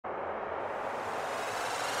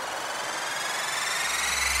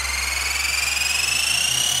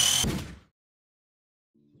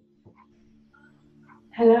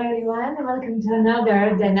everyone, and welcome to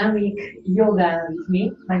another dynamic yoga with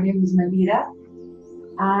me. My name is Madira.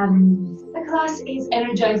 The class is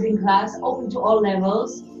energizing class, open to all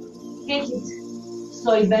levels. Take it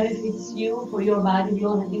so it benefits you for your body. We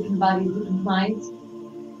all have different bodies, different minds.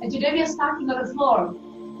 And today we are starting on the floor.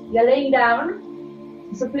 We are laying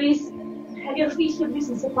down, so please have your feet hip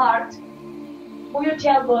distance apart. Pull your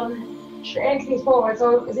tailbone gently forward,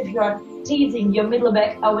 so as if you are teasing your middle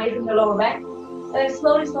back away from the lower back. And then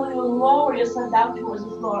slowly lower yourself down towards the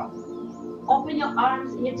floor. Open your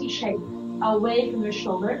arms in a T shape, away from your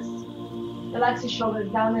shoulders. Relax your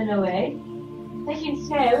shoulders down and away. Take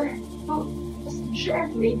inhale, just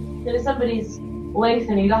gently, till somebody's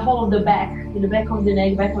lengthening the whole of the back of the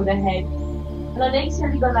neck, back of the head. And on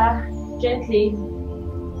exhale, we're gonna gently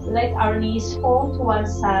let our knees fall to one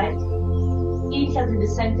side. Inhale to the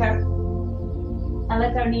center, and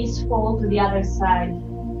let our knees fall to the other side.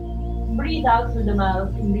 Breathe out through the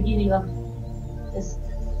mouth in the beginning of just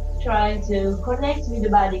trying to connect with the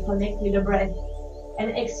body, connect with the breath,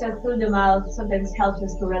 and exhale through the mouth sometimes helps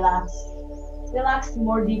us to relax. Relax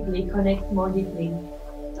more deeply, connect more deeply.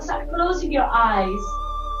 So start closing your eyes,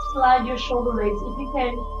 slide your shoulder blades, if you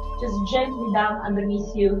can, just gently down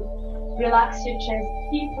underneath you. Relax your chest,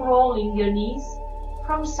 keep rolling your knees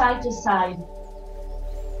from side to side.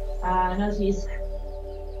 Notice,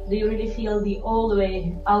 do you really feel all the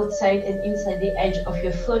way outside and inside the edge of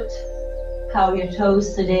your foot? How are your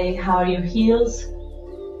toes today? How are your heels?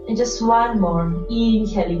 And just one more.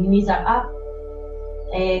 Inhaling, knees are up.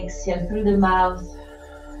 Exhale through the mouth.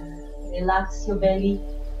 Relax your belly.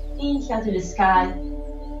 Inhale to the sky.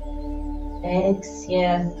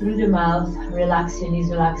 Exhale through the mouth. Relax your knees,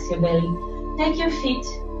 relax your belly. Take your feet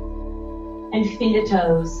and feel the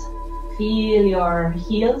toes. Feel your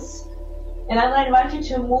heels. And I'm going to invite you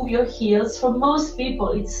to move your heels. For most people,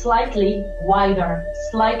 it's slightly wider,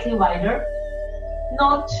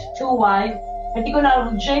 not too wide. But you're going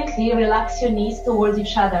to gently relax your knees towards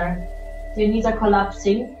each other. So your knees are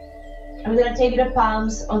collapsing. And we're going to take the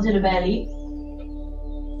palms onto the belly.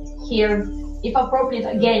 Here, if appropriate,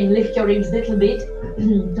 again, lift your ribs a little bit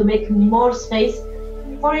to make more space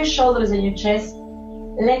for your shoulders and your chest.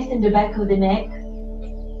 Lengthen the back of the neck.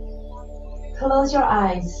 Close your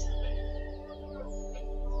eyes.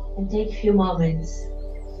 And take a few moments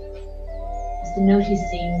just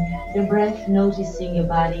noticing the breath, noticing your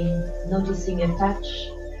body, noticing your touch,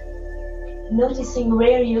 noticing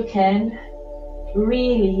where you can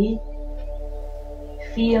really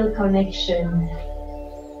feel connection,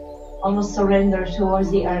 almost surrender towards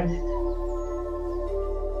the earth.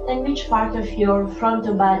 And which part of your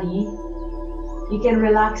frontal body you can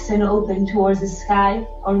relax and open towards the sky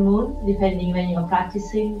or moon, depending when you're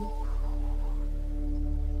practicing.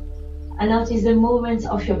 And notice the movements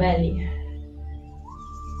of your belly.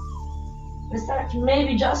 Let's start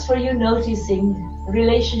maybe just for you noticing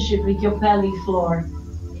relationship with your pelvic floor.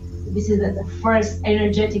 This is the first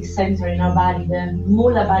energetic center in our body, the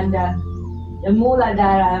Mula Bandha, the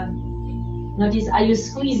Muladhara. Notice, are you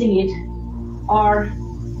squeezing it? Or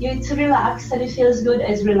it's relaxed and it feels good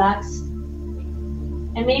as relaxed?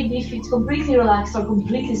 And maybe if it's completely relaxed or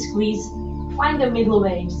completely squeezed, find the middle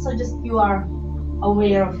way, so just you are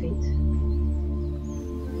aware of it.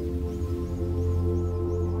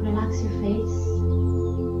 Relax your face.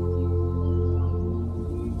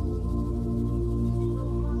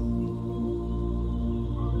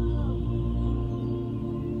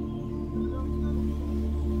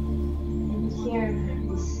 And here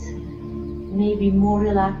is maybe more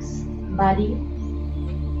relaxed body,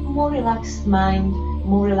 more relaxed mind,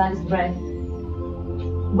 more relaxed breath.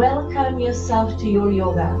 Welcome yourself to your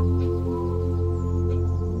yoga.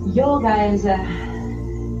 Yoga is a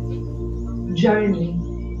journey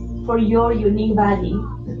for your unique body,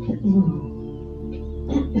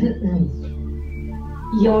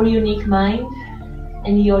 your unique mind,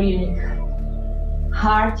 and your unique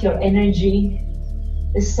heart, your energy,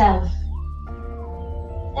 the self.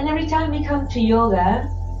 And every time we come to yoga,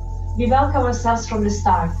 we welcome ourselves from the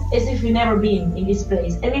start, as if we've never been in this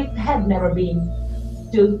place, and we had never been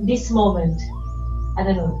to this moment, I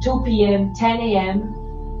don't know, 2 p.m., 10 a.m.,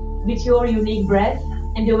 with your unique breath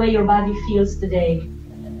and the way your body feels today.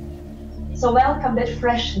 So welcome that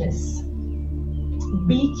freshness.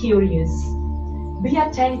 Be curious, be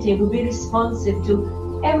attentive, be responsive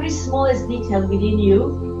to every smallest detail within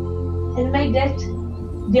you, and may that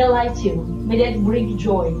delight you, may that bring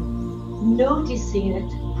joy. Noticing that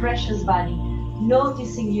precious body,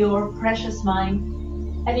 noticing your precious mind,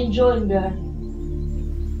 and enjoying the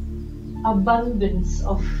abundance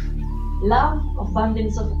of love,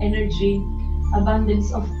 abundance of energy,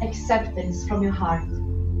 abundance of acceptance from your heart.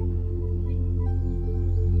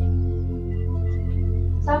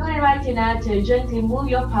 So I'm going to invite you now to gently move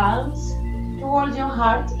your palms towards your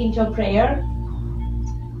heart into a prayer.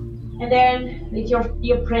 And then with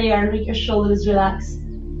your prayer, with your shoulders relaxed,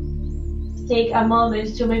 take a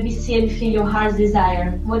moment to maybe see and feel your heart's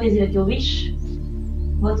desire. What is it that you wish?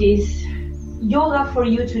 What is yoga for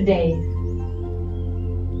you today?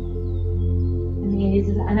 And again, this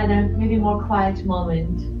is another maybe more quiet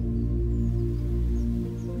moment.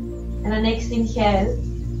 And the next inhale,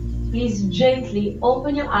 please gently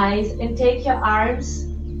open your eyes and take your arms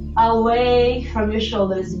away from your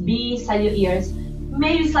shoulders, beside your ears,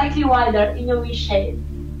 maybe slightly wider in a V shape.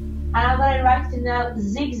 And I'm going to invite you now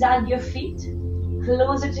zigzag your feet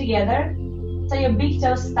closer together so your big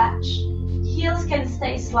toes touch. Heels can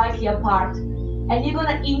stay slightly apart. And you're going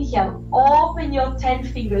to inhale, open your 10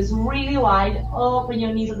 fingers really wide, open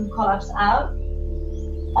your knees and collapse out.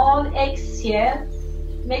 On exhale,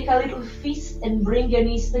 make a little fist and bring your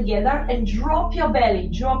knees together and drop your belly,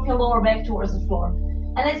 drop your lower back towards the floor.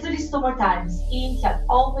 And let's do this 2 more times. Inhale,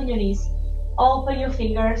 open your knees, open your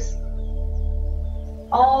fingers.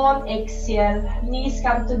 On exhale, knees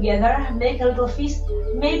come together, make a little fist,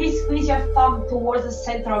 maybe squeeze your thumb towards the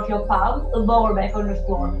center of your palm, lower back on the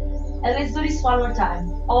floor. And let's do this 1 more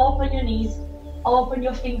time. Open your knees, open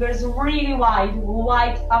your fingers really wide,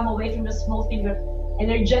 wide thumb away from the small finger.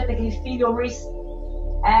 Energetically feel your wrist.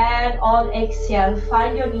 And on exhale,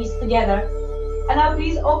 find your knees together. And now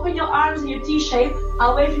please open your arms in your T shape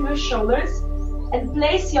away from your shoulders and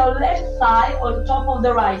place your left thigh on top of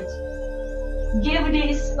the right. Give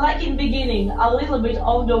this, like in beginning, a little bit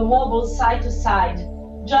of the wobble side to side.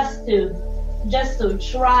 Just to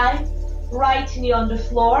try. Right knee on the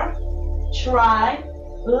floor. Try.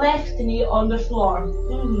 Left knee on the floor.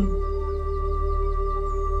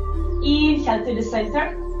 Inhale to the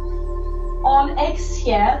center. On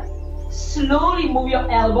exhale, slowly move your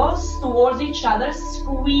elbows towards each other.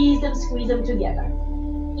 Squeeze them together.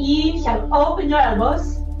 Inhale, open your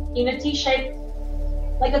elbows in a T shape,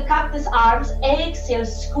 like a cactus arms. Exhale,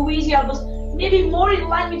 squeeze your elbows, maybe more in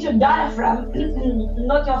line with your diaphragm,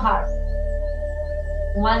 not your heart.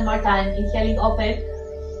 1 more time, inhaling open.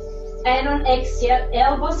 And on exhale,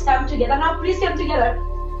 elbows come together. Now please come together.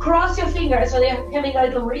 Cross your fingers so they're having a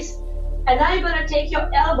little wrist. And now you're going to take your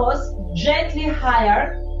elbows gently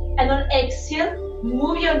higher. And on exhale,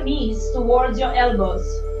 move your knees towards your elbows.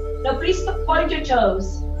 Now please point your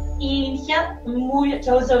toes. Inhale, move your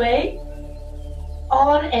toes away.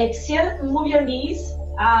 On exhale, move your knees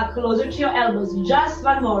closer to your elbows. Just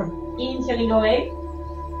 1 more. Inhaling away.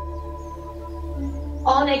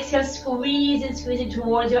 On exhale, squeeze it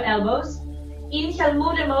towards your elbows. Inhale,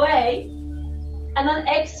 move them away. And on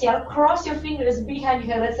exhale, cross your fingers behind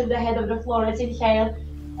your head. Let's have the head of the floor. Let's inhale.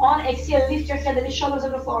 On exhale, lift your head and the shoulders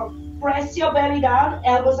on the floor. Press your belly down.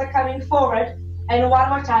 Elbows are coming forward. And 1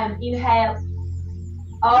 more time. Inhale.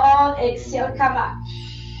 On exhale, come up.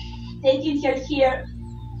 Take inhale here.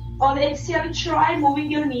 On exhale, try moving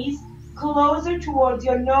your knees closer towards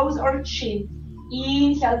your nose or chin.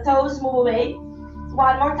 Inhale, toes move away.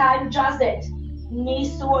 1 more time, just that.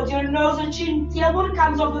 Knees towards your nose or chin. Tailbone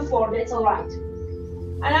comes off the floor. That's all right.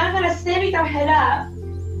 And I'm going to stay with our head up.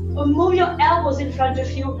 Move your elbows in front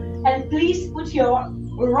of you. And please put your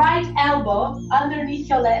right elbow underneath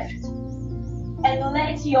your left. And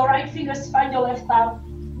let your right fingers find your left thumb.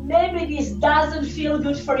 Maybe this doesn't feel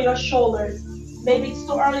good for your shoulders. Maybe it's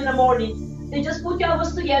too early in the morning. Then just put your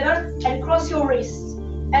elbows together and cross your wrists.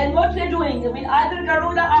 And what we're doing with either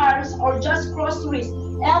Garuda arms or just crossed wrists,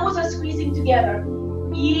 elbows are squeezing together.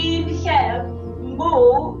 Inhale,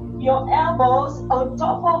 move your elbows on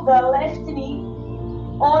top of the left knee.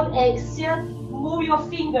 On exhale, move your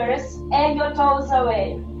fingers and your toes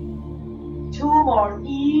away. 2 more.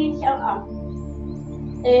 Inhale up.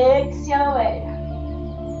 Exhale away.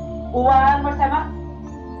 1 more time up.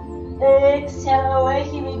 Exhale away.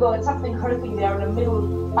 Here we go. It's something hurting there in the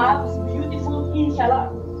middle. Up. Beautiful. Inhale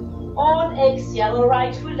up. On exhale,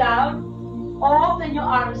 right foot down. Open your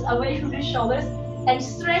arms away from your shoulders and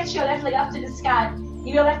stretch your left leg up to the sky.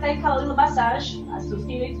 Give your left leg a little massage, as to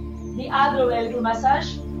feel it. The other way, a little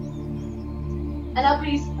massage. And now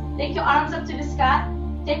please take your arms up to the sky.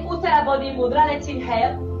 Take Uttara Body Mudra. Let's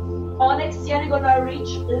inhale. On exhale, you're gonna reach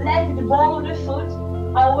left ball of the foot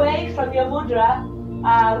away from your mudra.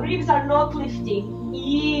 Ribs are not lifting.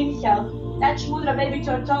 Inhale. Touch mudra maybe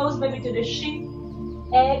to your toes, maybe to the shin.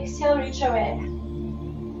 Exhale, reach away.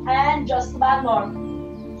 And just 1 more.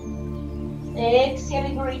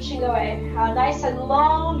 Exhaling, reaching away. Nice and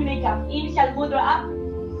long neck up. Inhale, mudra up.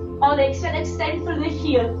 On exhale, extend through the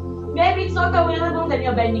heel. Maybe it's not available, then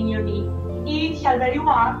you're bending your knee. Inhale, very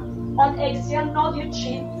warm. On exhale, nod your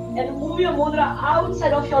chin. And move your mudra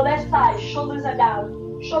outside of your left thigh. Shoulders are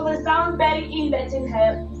down. Shoulders down, belly in. Let's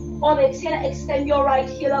inhale. On exhale, extend your right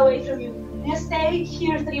heel away from you. You stay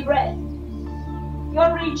here 3 breaths.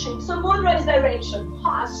 You're reaching. So mudra is direction.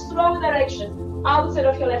 Strong direction. Outside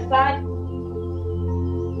of your left thigh.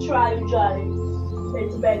 Try Ujjayi.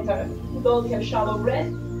 It's better. You don't have shallow breath.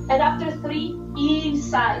 And after 3,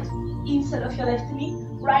 inside of your left knee.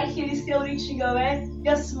 Right heel is still reaching away.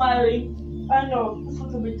 You're smiling. I know, it's a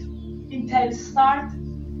little bit intense start.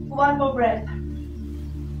 1 more breath.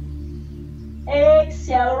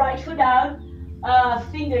 Exhale, right foot down.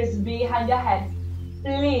 Fingers behind your head.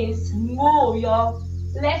 Please move your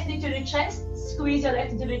left knee to the chest. Squeeze your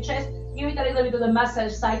left knee to the chest. Give it a little bit of a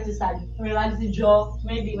massage side to side. Relax the jaw,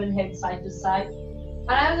 maybe even head side to side. And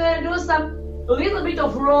I'm going to do a little bit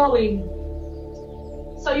of rolling.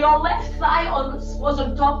 So your left thigh was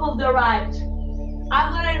on top of the right.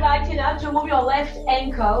 I'm going to invite you now to move your left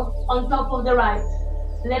ankle on top of the right.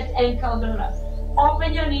 Left ankle on the right.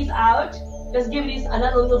 Open your knees out. Just give this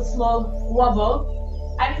another little small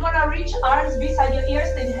wobble. And you're going to reach arms beside your ears.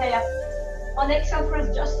 Inhale. On exhale,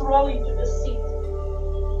 first just roll into the seat.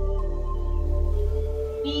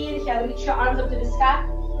 Inhale, reach your arms up to the sky.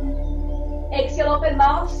 Exhale, open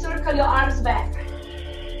mouth, circle your arms back.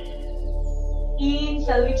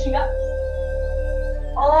 Inhale, reaching up.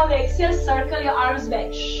 On exhale, circle your arms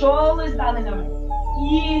back. Shoulders down and away.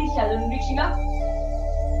 Inhale, reaching up.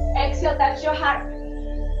 Exhale, touch your heart.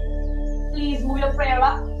 Please move your prayer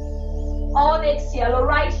up. On exhale,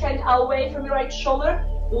 right hand away from your right shoulder.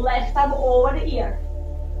 Left arm over the ear.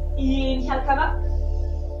 Inhale, come up.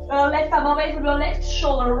 Left arm away from your left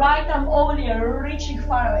shoulder. Right arm over the ear, reaching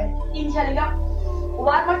far away. Inhaling up.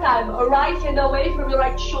 1 more time. Right hand away from your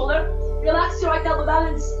right shoulder. Relax your right elbow down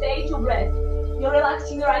and stay to breath. You're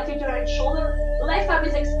relaxing your right hand to right shoulder. Left arm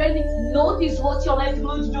is expanding. Notice what your left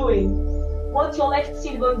glute doing. What your left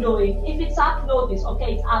sit bone doing. If it's up, notice.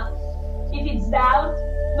 Okay, it's up. If it's down,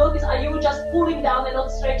 notice are you just pulling down and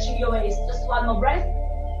not stretching your waist. Just 1 more breath.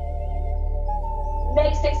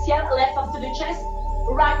 Next exhale, left up to the chest.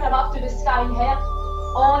 Right arm up to the sky. Inhale.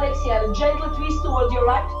 On exhale, gentle twist towards your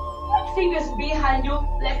right. Right fingers behind you.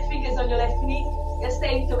 Left fingers on your left knee. You're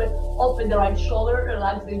staying to it. Open the right shoulder.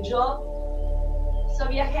 Relax the jaw. So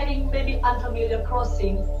we are heading maybe unfamiliar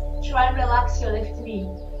crossing. Try and relax your left knee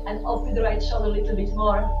and open the right shoulder a little bit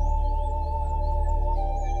more.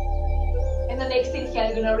 And the next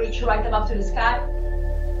inhale, you're gonna reach right arm up to the sky.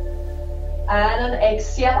 And on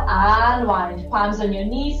exhale, unwind. Palms on your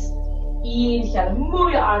knees. Inhale,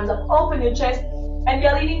 move your arms up, open your chest, and we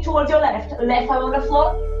are leaning towards your left. Left arm on the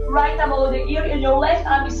floor, right arm over the ear, and your left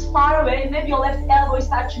arm is far away, and maybe your left elbow is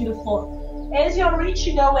touching the floor. As you're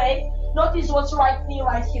reaching away, notice what's your right knee,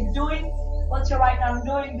 right hip doing, what's your right arm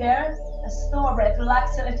doing there. A slower breath,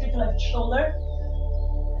 relax your left hip to left shoulder.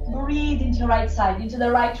 Breathe into the right side, into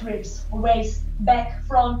the right ribs, waist, back,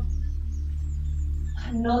 front.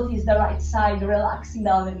 Notice the right side, relaxing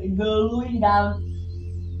down and gluing down.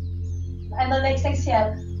 And the next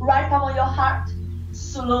exhale, right palm on your heart.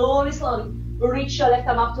 Slowly, slowly, reach your left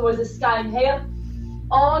arm up towards the sky. Inhale.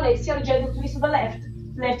 On exhale, gentle twist to the left.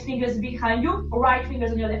 Left fingers behind you, right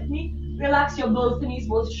fingers on your left knee. Relax your both knees,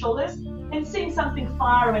 both shoulders, and sing something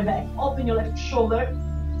far away back. Open your left shoulder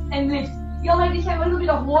and lift. You already have a little bit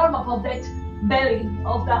of warm-up of that belly,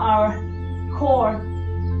 of our core.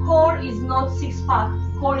 Core is not six-pack.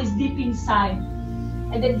 Core is deep inside.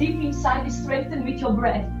 And the deep inside is strengthened with your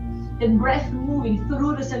breath. The breath moving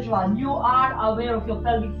through the central line. You are aware of your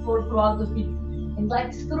pelvic floor throughout the feet. And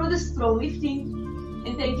like through the stroke, lifting.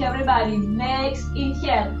 And thank you everybody. Next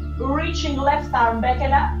inhale. Reaching left arm back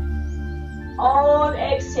and up. On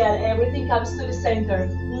exhale, everything comes to the center.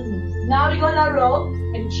 Now you're gonna roll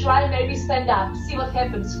and try maybe stand up. See what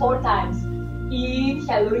happens 4 times.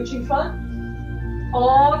 Inhale, reach in front.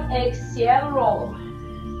 On exhale, roll.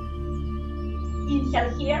 Inhale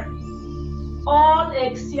here. On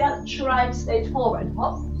exhale, try and stay forward.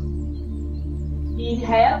 Hop.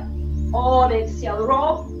 Inhale. On exhale,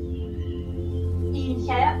 roll.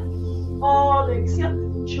 Inhale. On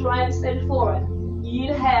exhale, try and stand forward.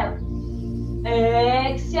 Inhale.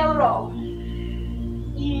 Exhale, roll.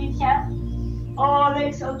 Inhale. On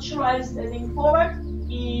exhale, try and standing forward.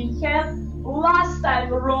 Inhale. Last time,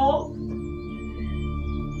 roll.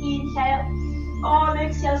 Inhale. On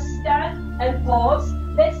exhale, stand and pause.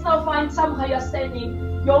 Let's now find somehow you're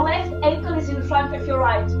standing. Your left ankle is in front of your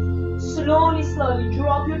right. Slowly, slowly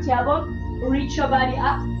drop your tailbone. Reach your body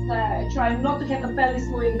up. Try not to have the pelvis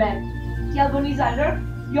moving back. Tailbone is under.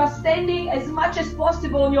 You're standing as much as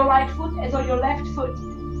possible on your right foot as on your left foot.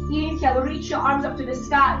 Inhale, reach your arms up to the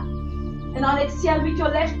sky. And on exhale, with your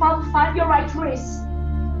left palm, find your right wrist.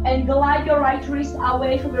 And glide your right wrist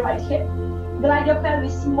away from your right hip. Glide your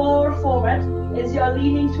pelvis more forward as you are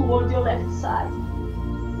leaning towards your left side.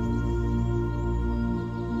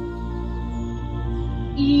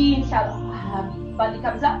 Inhale, body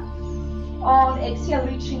comes up. On exhale,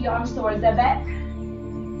 reaching your arms towards the back.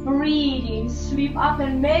 Breathing, sweep up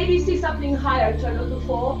and maybe see something higher, try not to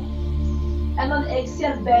fall. And on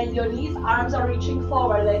exhale, bend your knees, arms are reaching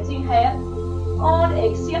forward. Let's inhale. On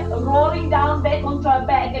exhale, rolling down back onto our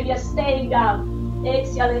back and just staying down.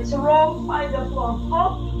 Exhale, let's roll, find the floor,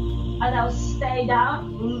 hop. And now stay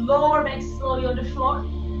down, lower back slowly on the floor.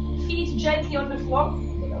 Feet gently on the floor.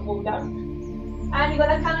 Move down. And you're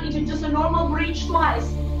gonna come into just a normal bridge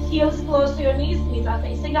twice. Heels close to your knees are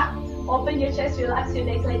facing up. Open your chest, relax your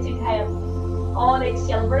neck, let's inhale. On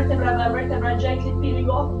exhale, vertebra by vertebra, gently peeling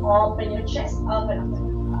off. Open your chest, open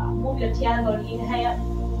up. Move your tailbone, inhale.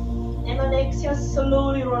 And on exhale,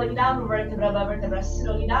 slowly rolling down, vertebra by vertebra,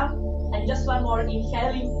 slowly down. And just one more,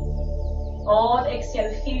 inhaling. On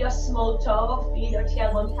exhale, feel your small toe, feel your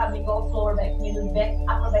tailbone coming off, lower back, middle back,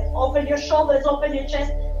 upper back. Open your shoulders, open your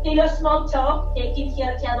chest, feel your small toe, take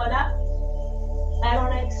inhale, tailbone up. And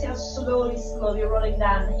on exhale, slowly rolling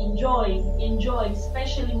down, enjoying,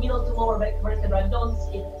 especially middle to lower back vertebra. Don't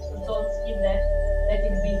skip that, let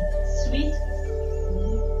it be sweet.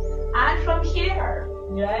 And from here,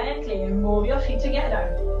 gently move your feet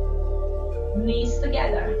together, knees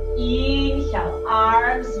together. Inhale,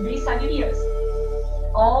 arms beside your ears.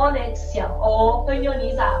 On exhale, open your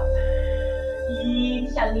knees up.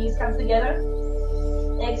 Inhale, knees come together.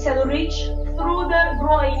 Exhale, reach through the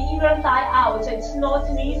groin, inner thigh out. It's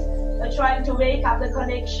not knees, but trying to wake up the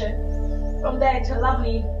connection from that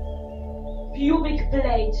lovely pubic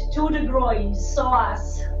plate to the groin,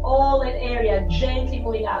 psoas, all that area, gently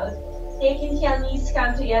pulling out. Take inhale, knees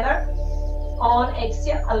come together. On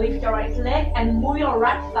exhale, lift your right leg and move your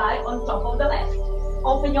right thigh on top of the left.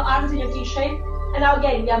 Open your arms in your T shape. And now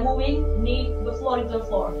again, we are moving knee to the floor, into the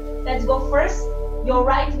floor. Let's go first. Your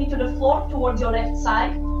right knee to the floor towards your left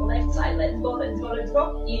side. Let's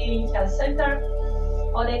go. Inhale, center.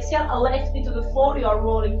 On exhale, a left knee to the floor. You are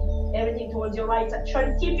rolling everything towards your right side. Try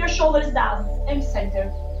to keep your shoulders down and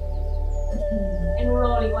center. And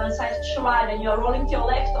rolling one side, try. And you are rolling to your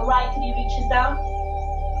left. The right knee reaches down.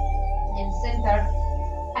 And center.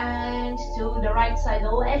 And to the right side,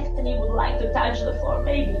 the left knee would like to touch the floor,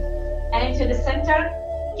 maybe. And to the center.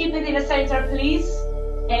 Keep it in the center, please.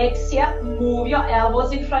 Exhale, move your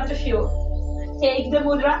elbows in front of you. Take the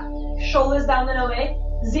mudra, shoulders down and away.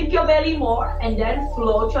 Zip your belly more and then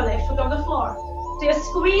float your left foot on the floor. So you're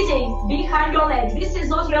squeezing behind your legs. This is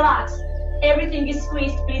not relaxed. Everything is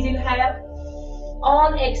squeezed. Please inhale.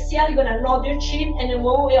 On exhale, you're gonna nod your chin and then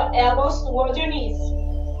move your elbows towards your knees.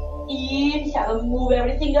 Inhale, move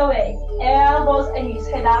everything away. Elbows and knees,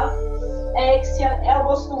 head out. Exhale,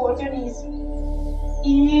 elbows towards your knees.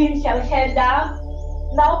 Inhale, head down.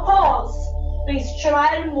 Now pause. Please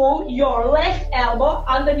try and move your left elbow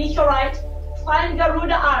underneath your right. Find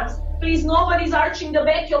Garuda arms. Please, nobody's arching the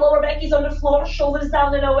back. Your lower back is on the floor. Shoulders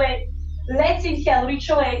down and away. Let's inhale, reach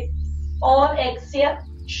away. On exhale,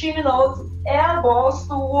 chin nose, elbows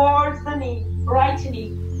towards the knee, right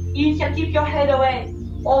knee. Inhale, keep your head away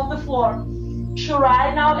off the floor.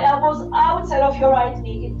 Try now, elbows outside of your right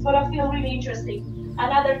knee. It's gonna feel really interesting.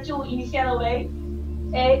 Another two, inhale away.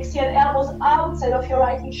 Exhale, elbows outside of your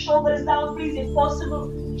right knee, shoulders down, please, if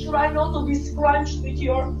possible. Try not to be scrunched with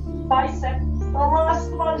your bicep. The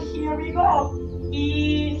last one, here we go.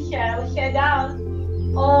 Inhale, head down.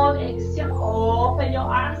 On exhale, open your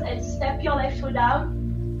arms and step your left foot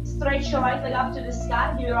down. Stretch your right leg up to the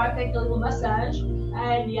sky. Give your right leg a little massage.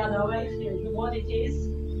 And the other way, feel what it is.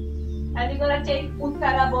 And you're gonna take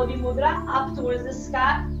Uttara Bodhi Mudra up towards the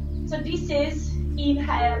sky. So this is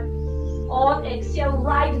inhale. On exhale,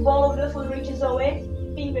 right ball of the foot reaches away,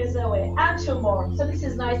 fingers away. And two more. So this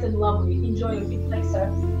is nice and lovely. Enjoy your feet flexor.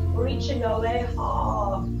 Reaching away.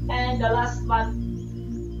 Oh. And the last one.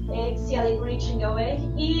 Exhaling, reaching away.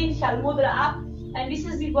 Inhale, mudra up. And this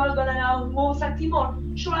is what we're gonna now move something more.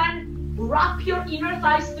 Try and wrap your inner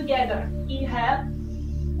thighs together. Inhale.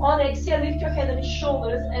 On exhale, lift your head and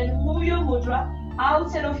shoulders and move your mudra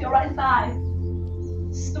outside of your right thigh.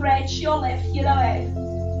 Stretch your left heel away.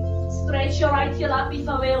 Stretch your right heel up if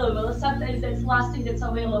available. Sometimes that's the last thing that's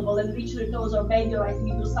available. And reach your toes or bend your right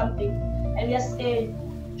knee, do something. And just stay.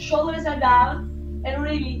 Shoulders are down. And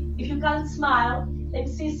really, if you can't smile and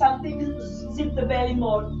see something, zip the belly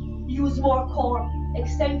more. Use more core.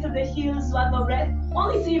 Extend to the heels, one more breath.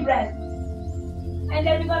 Only 3 breaths. And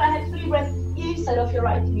then we're gonna have 3 breaths inside of your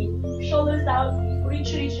right knee. Shoulders down,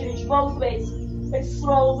 Reach, reach, reach, both ways. And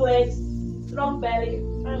strong legs, strong belly.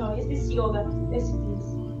 I don't know, is this yoga? Yes, it is.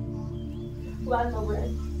 One more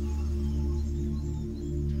breath.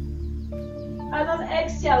 And on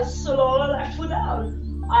exhale, slowly left foot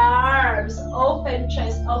down. Arms open,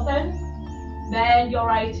 chest open. Bend your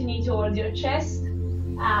right knee towards your chest.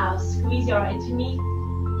 Squeeze your right knee.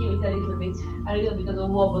 Give it a little bit of a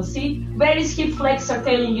wobble. See, where is hip flexor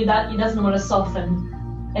telling you that it doesn't want to soften,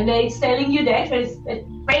 and then it's telling you that when it's a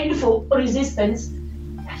painful resistance.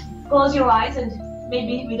 Close your eyes and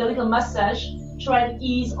maybe with a little massage, try and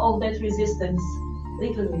ease all that resistance.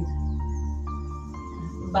 Little bit.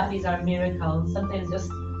 Bodies are miracles. Sometimes just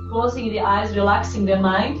closing the eyes, relaxing the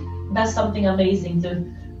mind, does something amazing to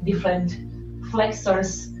different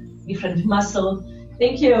flexors, different muscle.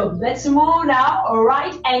 Thank you. Let's move now.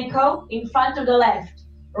 Right ankle in front of the left.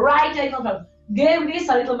 Right ankle. Give this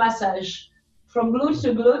a little massage from glute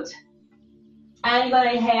to glute. And you're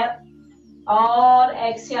gonna inhale. On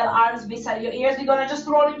exhale, arms beside your ears. We're gonna just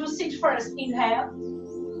roll into sit first. Inhale.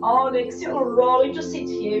 On exhale, roll into sit.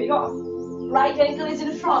 Here we go. Right ankle is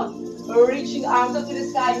in front. Reaching arms up to the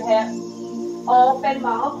sky. Inhale. Open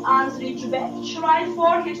mouth. Arms reach back. Try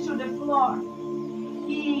forehead to the floor.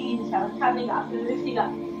 Inhale, coming up, lifting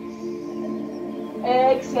up.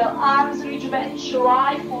 Exhale, arms reach back.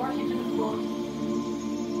 Try forehead to the floor.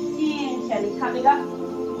 Inhale, coming up.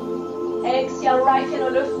 Exhale, right hand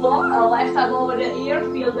on the floor, left arm over the ear,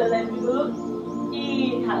 feel the left glute.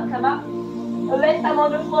 Inhale, come up. Left arm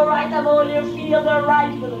on the floor, right arm over the ear, feel the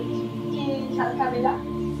right glute. Inhale, coming up.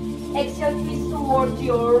 Exhale, twist towards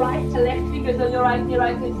your right, left fingers on your right knee,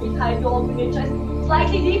 right hand behind you, open your chest.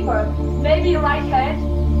 Slightly deeper. Maybe your right hand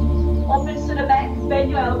opens to the back,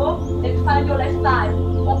 bend your elbow, and find your left thigh.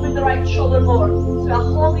 Open the right shoulder more. So you are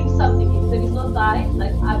holding something. There is no thigh,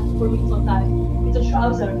 like for me it's not thigh. It's a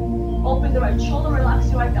trouser. Open the right shoulder, relax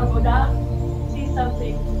your right elbow down. See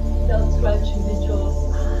something without scrunching the jaw.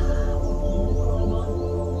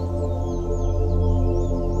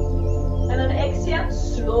 And on exhale,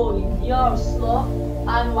 slowly, you're slow,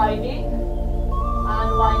 unwinding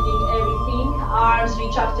everything. Arms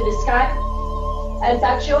reach up to the sky and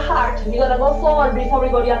touch your heart. We're gonna go forward before we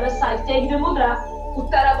go the other side. Take the mudra,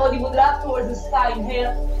 Uttara Bodhi Mudra towards the sky.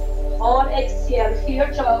 Inhale. On exhale, feel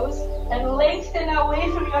your toes. And lengthen away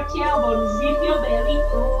from your tailbone, zip your belly,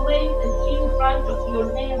 lengthen in front of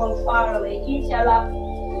your navel, far away. Inhale up,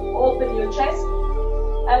 open your chest.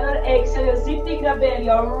 And on exhale, you're zipping the belly,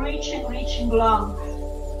 you're reaching long.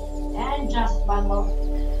 And just one more.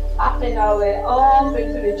 Up and away,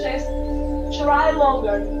 open to the chest. Try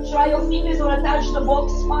longer. Try your fingers to touch the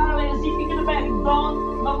box, far away, zipping the belly.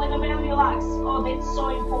 Don't let the belly relax. Oh, that's so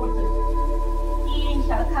important.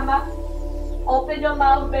 Inhale, come up. Open your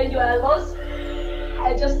mouth, bend your elbows.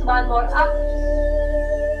 And just one more up.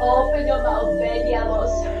 Open your mouth, bend the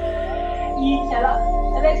elbows. Inhale up.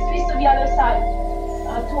 And let's twist to the other side.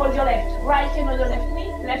 Towards your left. Right hand on your left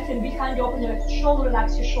knee. Left hand behind you. Open your left shoulder.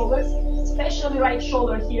 Relax your shoulders. Especially right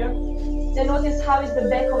shoulder here. Then notice how is the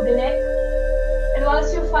back of the neck. And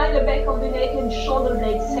once you find the back of the neck and shoulder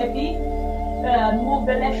blades happy, move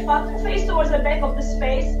the left foot. Face towards the back of the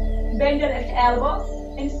space. Bend the left elbow.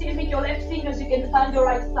 And see if with your left fingers you can find your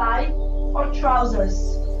right thigh or trousers,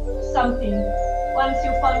 something. Once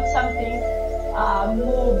you find something,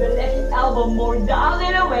 move the left elbow more down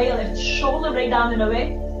and away, left shoulder blade down and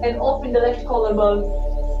away, and open the left collarbone.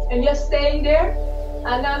 And just staying there,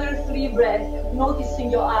 another 3 breaths,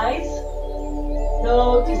 noticing your eyes,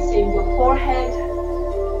 noticing your forehead,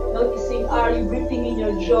 noticing are you breathing in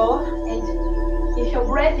your jaw, and if your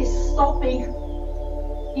breath is stopping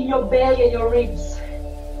in your belly and your ribs,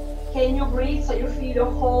 can you breathe so you feel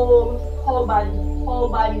your whole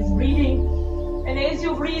body is breathing? And as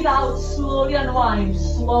you breathe out, slowly unwind,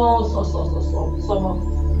 slow.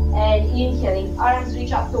 And inhaling, arms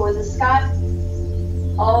reach up towards the sky.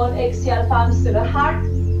 On exhale, palms to the heart.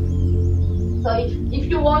 So if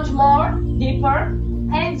you want more, deeper,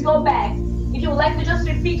 hands go back. If you would like to just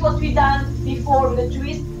repeat what we've done before with the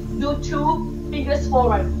twist, do 2 fingers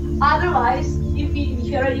forward. Otherwise, if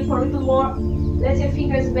you're ready for a little more, let your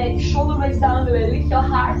fingers back, shoulder blades down the way, lift your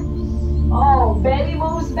heart. Oh, belly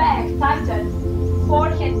moves back, tighten.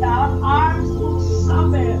 Forehead down, arms move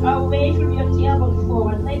somewhere away from your tailbone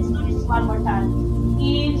forward. Let's do this one more time.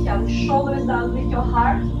 Inhale, shoulders down, lift your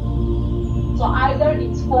heart. So either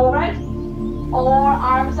it's forward or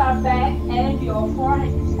arms are back and your forehead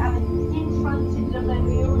is coming in front in the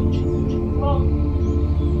belly, reaching low.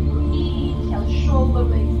 Inhale, shoulder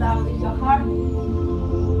blades down, lift your heart.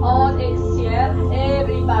 On exhale,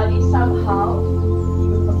 everybody somehow,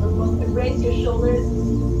 even from the front, embrace your shoulders.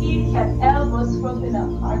 Inhale, elbows elbows fronted up,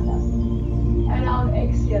 heart up. And on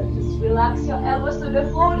exhale, just relax your elbows to the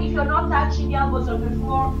floor. If you're not touching elbows on the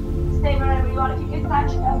floor, stay wherever you are. If you can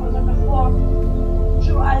touch elbows on the floor,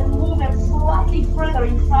 try and move them slightly further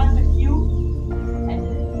in front of you.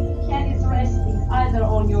 And hand is resting either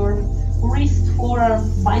on your wrist,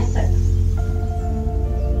 forearm, biceps.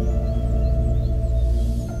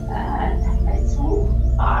 And let's move.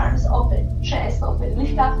 Arms open, chest open,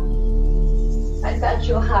 lift up and touch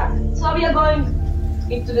your heart. So we are going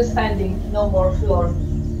into the standing, no more floor.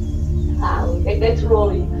 Okay, that's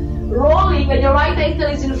rolling. Rolling when your right ankle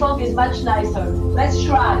is in front is much nicer. Let's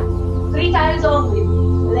try. 3 times only.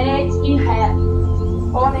 Let's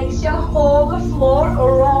inhale. On exhale, hold the floor,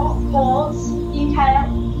 roll, pause, inhale.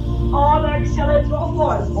 On exhale, let's roll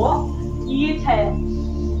forward. Oh, inhale.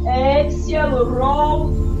 Exhale,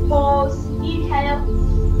 roll, pause, inhale.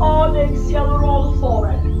 On exhale, roll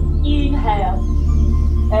forward. Inhale.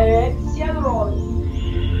 Exhale, roll.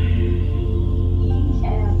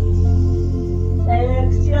 Inhale.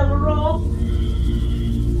 Exhale, roll.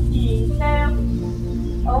 Inhale.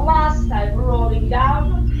 Last time, rolling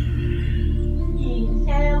down.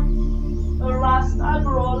 Inhale. Last time,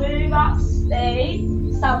 rolling up. Stay.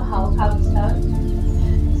 Somehow comes down.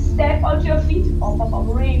 Step onto your feet. Up, up, up.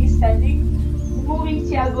 Really standing. Moving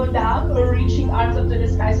tailbone down, reaching arms up to the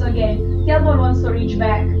sky. So again, tailbone wants to reach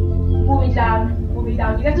back. Moving down, moving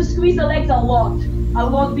down. You have to squeeze the legs a lot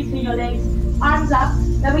between your legs. Arms up.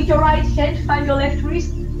 Now with your right hand, find your left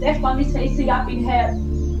wrist. Left palm is facing up, inhale.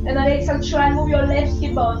 And then exhale, try and move your left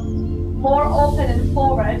hip bone more open and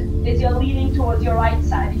forward as you're leaning towards your right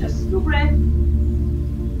side. Just 2 breaths.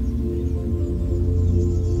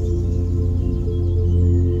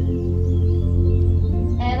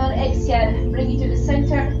 Exhale, bring it to the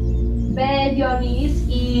center. Bend your knees.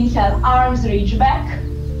 Inhale, arms reach back.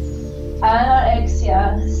 And on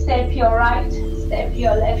exhale, step your right, step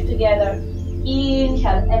your left together.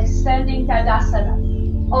 Inhale, extending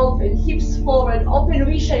Tadasana. Open, hips forward, open,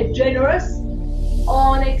 reshape, generous.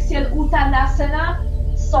 On exhale,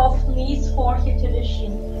 Uttanasana. Soft knees, forehead to the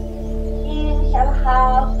shin. Inhale,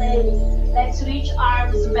 halfway. Let's reach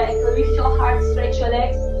arms back. Lift your heart, stretch your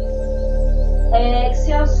legs.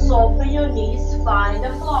 Exhale, soften your knees, find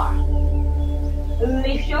the floor.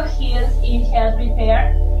 Lift your heels, inhale,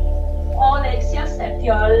 prepare. On exhale, step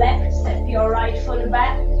your left, step your right foot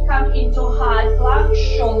back. Come into high plank,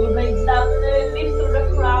 shoulder blades down, lift through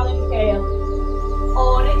the crown, inhale.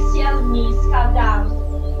 On exhale, knees come down.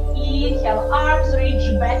 Inhale, arms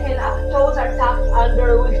reach back and up, toes are tucked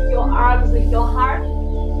under, lift your arms, lift your heart.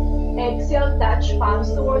 Exhale, touch palms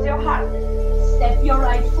towards your heart. Step your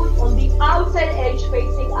right foot on the outside edge,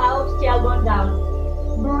 facing out, tailbone down.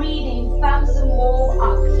 Breathing, thumbs move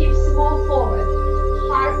up, hips move forward.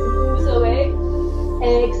 Heart moves away.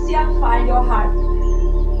 Exhale, find your heart.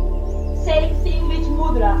 Same thing with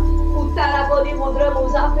mudra. Uttara Bodhi mudra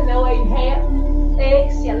moves up and away. Inhale.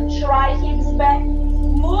 Exhale, try hips back.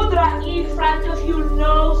 Mudra in front of you,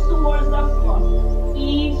 nose towards the floor.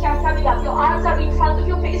 Inhale, coming up. Your arms are in front of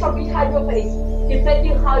your face or behind your face,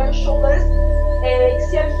 depending how your shoulders.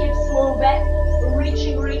 Exhale, hips move back,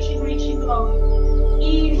 reaching, reaching, reaching long.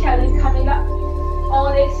 Inhaling, coming up.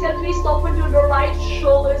 On exhale, twist open to the right,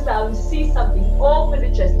 shoulders down. See something. Open the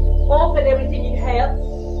chest. Open everything.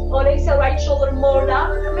 Inhale. On exhale, right shoulder more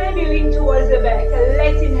down. Maybe lean towards the back.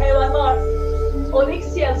 Let's inhale one more. On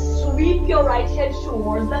exhale, sweep your right hand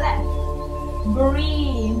towards the left.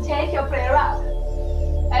 Breathe. Take your prayer up.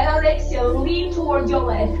 And on exhale, lean towards your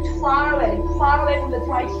left. Far away from the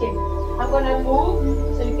right hip. I'm going to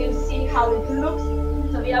move so you can see how it looks.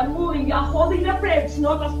 So we are moving, we are holding the prayer. It's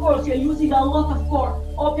not, of course, you're using a lot of core.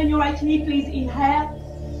 Open your right knee, please. Inhale.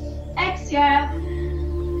 Exhale.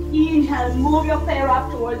 Inhale, move your prayer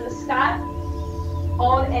up towards the sky.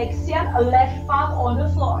 On exhale, left palm on the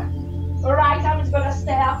floor. Right arm is going to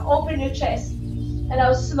stay up, open your chest. And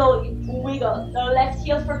now slowly wiggle the left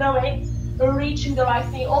heel further away. Reaching the right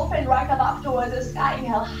knee, open right arm up towards the sky.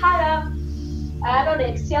 Inhale, higher. And on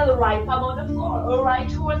exhale, right palm on the floor, right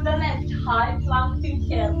towards the left, high plank,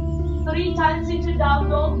 inhale. 3 times into down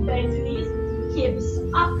dog, bend the knees, hips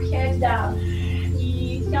up, head down.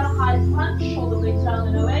 Inhale, high plank, shoulder blades down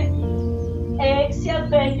and away. Exhale,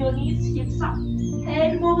 bend your knees, hips up.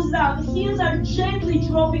 Head moves down, heels are gently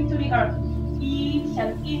dropping to the earth.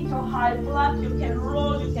 Inhale, into high plank, you can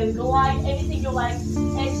roll, you can glide, anything you like.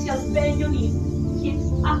 Exhale, bend your knees,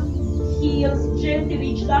 hips up. Heels gently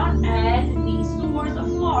reach down and knees towards the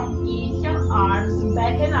floor. Inhale, arms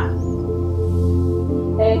back and up.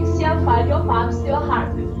 Exhale, find your palms to your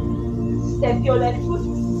heart. Step your left foot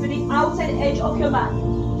to the outside edge of your mat,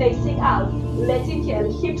 facing out. Let's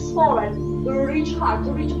inhale, hips forward, Reach heart,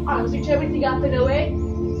 reach arms, reach everything up and away.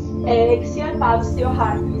 Exhale, palms to your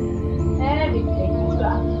heart. And inhale,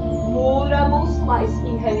 mudra. Mudra moves twice,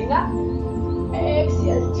 inhaling up.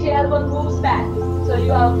 Exhale, tailbone moves back. So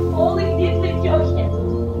you are folding deeply with your hips.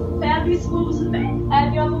 Pelvis moves back,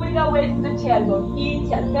 and you are moving away from the tailbone.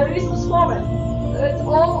 Inhale, pelvis moves forward. It's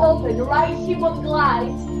all open. Right hip bone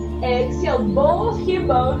glides. Exhale, both hip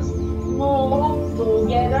bones move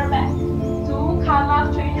together back. Two, come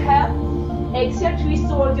up to inhale. Exhale, twist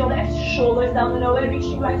towards your left, shoulders down and away,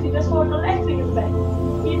 reaching right fingers forward, the left fingers back.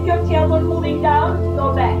 Keep your tailbone moving down,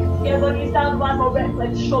 go back. Tailbone is down, one more breath,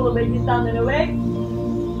 left shoulder blade is down and away.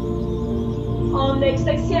 On next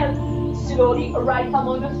exhale, slowly, right thumb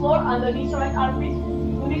on the floor, underneath your right armpit.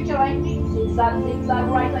 Lift your right knee, zigzag, zigzag,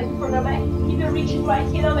 right leg further back. Keep your reaching right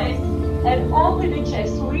heel away. And open the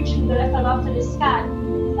chest, reaching the left arm up to the sky.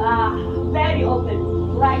 Very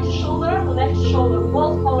open. Right shoulder, left shoulder,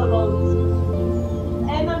 both collarbones.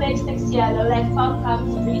 And the next exhale, the left palm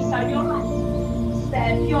comes beside your right.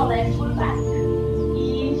 Step your left foot back.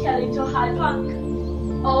 Inhale into high plank.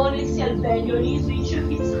 On exhale, bend your knees, reach your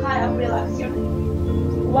hips high up, relax your neck.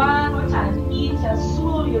 One more time. Inhale,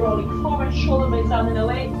 slowly rolling forward, shoulder blades down and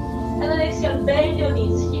away. And then exhale, bend your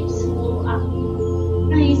knees, hips move up.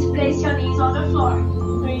 Please place your knees on the floor.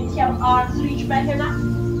 Inhale, arms reach back and up.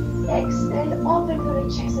 Exhale, open to the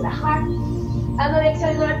chest and the heart. And then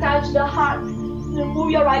exhale, you're going to touch the heart.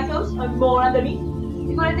 Move your right toes and more underneath.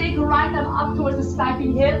 You're going to take your right arm up towards the sky.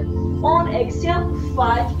 Inhale. On exhale,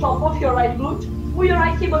 find top of your right glute. Move your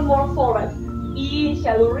right hip and more forward.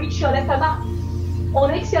 Inhale, reach your left arm up.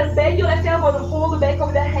 On exhale, bend your left elbow and hold the back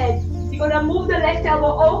of the head. You're going to move the left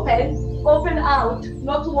elbow open out,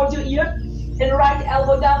 not towards your ear. And right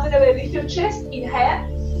elbow down and away. Lift your chest, inhale.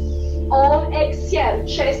 On exhale,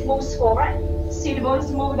 chest moves forward, sit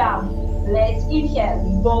bones move down. Let's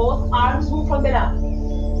inhale, both arms move from the up.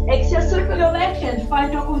 Exhale, circle your left hand,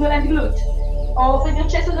 find top of the left glute. Open your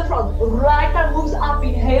chest to the front, right arm moves up,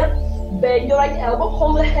 inhale. Bend your right elbow,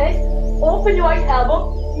 hold the head. Open your right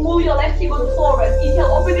elbow, move your left hip forward.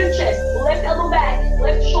 Inhale, open your chest, left elbow back,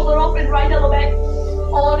 left shoulder open, right elbow back.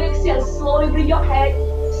 On exhale, slowly bring your head,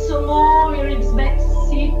 slowly ribs back,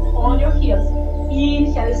 sit on your heels.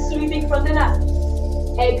 Inhale, sweeping from the neck.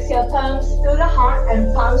 Exhale, palms to the heart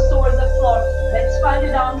and palms towards the floor. Let's find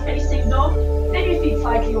the down facing dog. Make your feet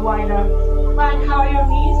slightly wider. Find how your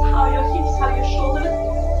knees, how your hips, how your shoulders.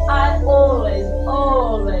 And always,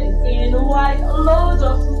 always in wide, loads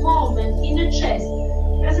of movement in the chest.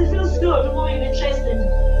 Because it feels good moving the chest in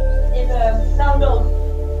the down dog.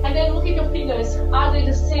 And then look at your fingers. Are they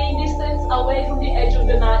the same distance away from the edge of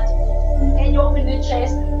the mat? Can you open the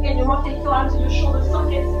chest? Can you rotate your arms in your shoulder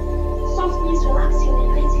sockets? Soft knees, relax your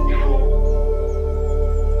neck. Let's inhale.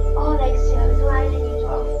 On exhale, gliding into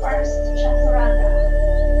our first chaturanga.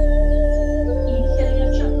 Inhale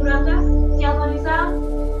your chaturanga. Tailbone is down.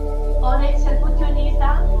 On exhale, put your knees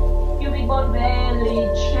down. Pubic bone, belly,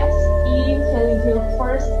 chest. Inhale into your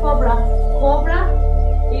first cobra. Cobra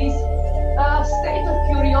is a state of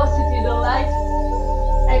curiosity, delight,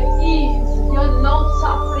 and ease. You're not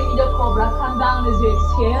suffering in the cobra. Come down as you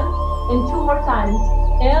exhale. And two more times.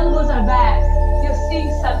 Elbows are back. You're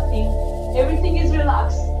seeing something. Everything is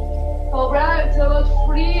relaxed. Cobra, it's about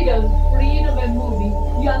freedom. Freedom and moving.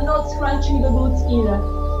 You are not scrunching the glutes either.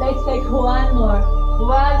 Let's take one more.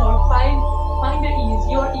 One more. Find the ease.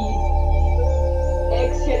 Your ease.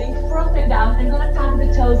 Exhaling front and down. I'm going to tuck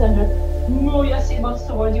the toes under. Move your sit bones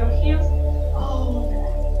towards your heels. Oh.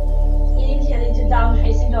 Inhale into down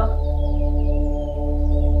facing dog.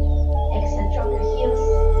 Exhale, drop your heels.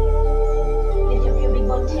 Lift your pubic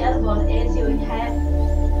bone, tailbone as you inhale.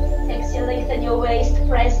 Exhale, lengthen your waist,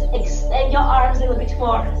 press, extend your arms a little bit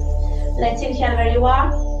more. Let's inhale very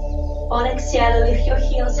warm. On exhale, lift your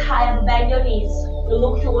heels high up, bend your knees.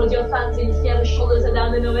 Look towards your thumbs, inhale, shoulders are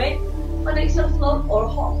down and away. On exhale, float or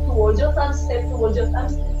hop towards your thumbs, step towards your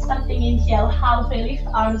thumbs. Something inhale, halfway lift,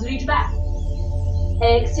 arms reach back.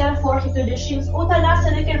 Exhale, forehead to the shins.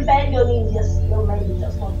 Uttanasana, you can bend your knees, yes, you're maybe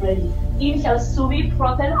just not ready. Inhale, sweep,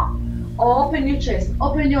 front and up. Open your chest,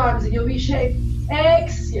 open your arms in your V shape.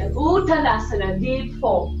 Exhale, Uttanasana, deep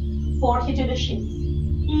fold. Forehead to the shins.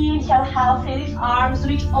 Inhale, halfway lift, arms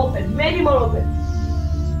reach open, maybe more open.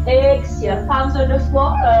 Exhale, palms on the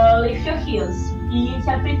floor, lift your heels.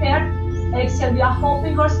 Inhale, prepare. Exhale, we are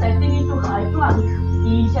hopping or stepping into high plank.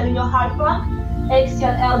 Inhale in your high plank.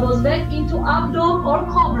 Exhale, elbows back into up dog or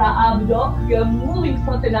cobra up dog. You are moving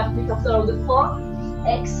front and up, feet up on the floor.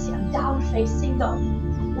 Exhale, down facing dog.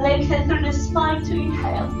 Lengthen through the spine to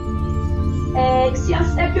inhale. Exhale,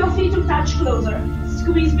 step your feet to touch closer.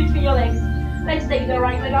 Squeeze between your legs. Let's take the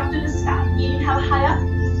right leg up to the sky. Inhale higher.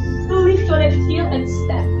 Lift your left heel and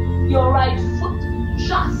step your right foot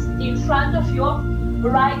just in front of your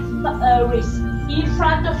right wrist. In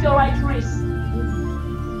front of your right wrist.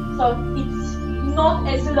 So it's not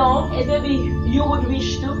as long as maybe you would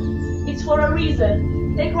wish to. It's for a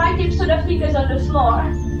reason. Take right hips to the fingers on the floor.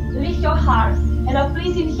 Lift your heart. And now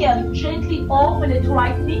please inhale. Gently open the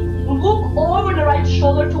right knee. Look over the right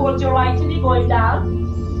shoulder towards your right knee going down.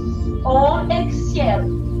 On exhale.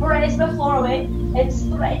 Press the floor away and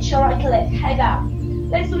stretch your right leg. Hang out.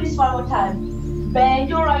 Let's do this one more time. Bend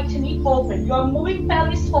your right knee, open. You're moving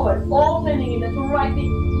pelvis forward, opening in the right knee.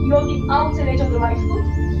 You're on the outside edge of the right foot.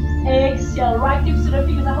 Exhale, right hips to the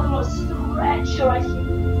fingers. I'm going to stretch your right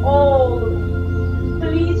hip all the way.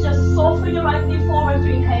 Please just soften your right knee forward to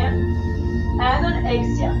inhale. And on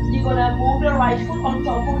exhale, you're going to move your right foot on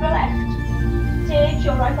top of the left. Take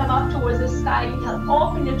your right arm up towards the sky. Inhale,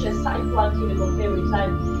 open your chest, side plank in the middle every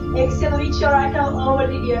time. Exhale, reach your right arm over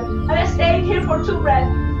the ear. And let's stay here for 2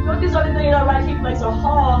 breaths. Notice only the inner right hip flexor.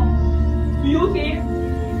 Beauty.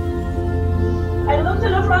 And look to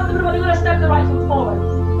the front of the body. You're going to step the right foot forward.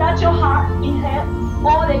 Touch your heart. Inhale.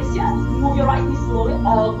 On exhale. Move your right knee slowly.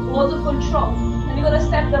 All close of control. And you're going to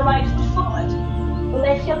step the right foot forward.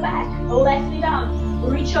 Left heel back. Left knee down.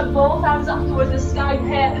 Reach your both arms up towards the sky.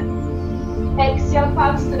 Inhale. Exhale,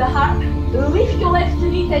 palms to the heart. Lift your left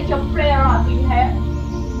knee. Take your prayer up. Inhale.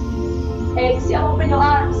 Exhale, open your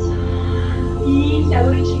arms. Inhale,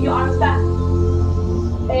 reaching your arms back.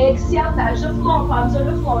 Exhale, touch the floor, palms on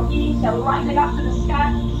the floor. Inhale, right leg up to the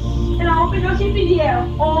sky. And now open your hip in the air.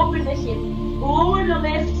 Open the hip. Lower the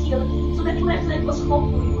left heel so that left leg was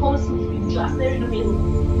hopefully constantly just there in the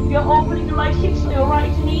middle. You're opening the right hip so your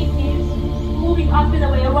right knee is moving up and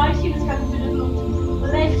away. Your right heel is coming to the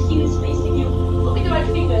glute. Left heel is facing you. Look at the right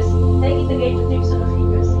fingers. Taking the gaze to tips of the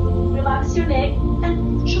fingers. Relax your neck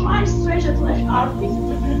and try to stretch that left armpit.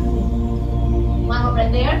 One more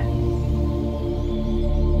breath there.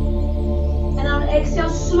 And on exhale,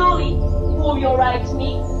 slowly move your right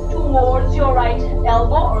knee towards your right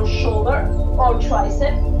elbow or shoulder or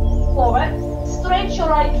tricep. Forward. Stretch your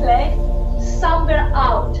right leg somewhere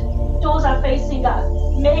out. Toes are facing up.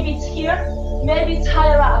 Maybe it's here, maybe it's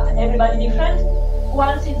higher up. Everybody different.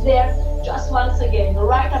 Once it's there, just once again.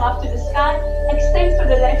 Right arm up to the sky. Extend for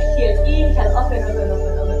the left heel. Inhale, open, open,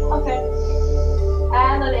 open, open. Open.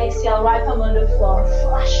 And on exhale, right arm on the floor.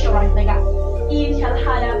 Flush your right leg up. Inhale,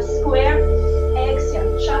 hand up, square.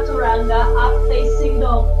 Exhale, chaturanga, up facing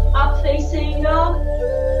dog. Up facing dog.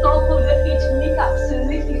 Top of the feet, kneecaps,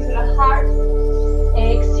 lifting to the heart.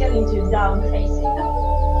 Exhale into down facing dog.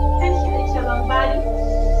 And here, lift your long body.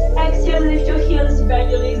 Exhale, lift your heels, bend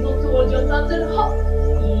your knees, look towards your thumbs and hop.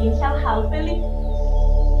 Inhale, half belly.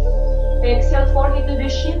 Exhale, forehead to the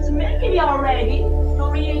shins. Maybe you are ready to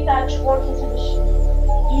really touch forehead to the shins.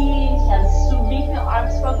 Inhale, sweep your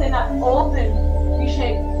arms front and up, open. We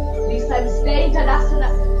shake. This time, stay in Tadasana.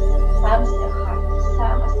 Thumbs to the heart.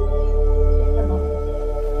 Samasana. Take a moment.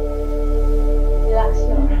 Relax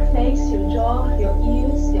your face, your jaw, your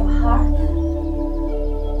ears, your heart.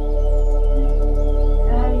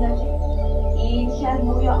 Inhale,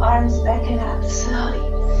 move your arms back and up slowly.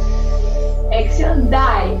 Exhale,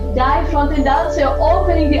 dive front and down. So you're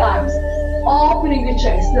opening the arms, opening the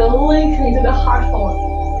chest, lengthening to the heart forward.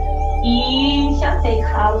 Inhale, take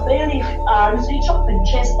halfway lift, arms reach open,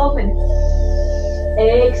 chest open.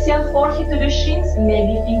 Exhale, forehead to the shins,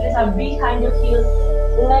 maybe fingers are behind your heels,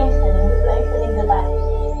 lengthening the back.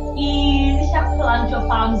 Inhale, plant your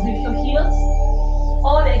palms with your heels.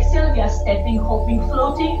 On exhale, we are stepping, hopping,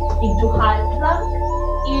 floating into high plank,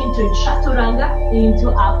 into chaturanga, into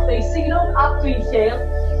up facing dog, up to inhale,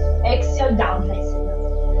 exhale, down facing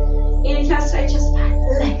dog. Inhale, stretch your spine,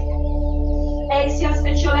 lengthen. Exhale,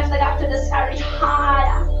 stretch your left leg up to the sky, reach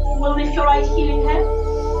higher. We'll lift your right heel,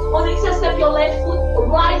 inhale. On exhale, step your left foot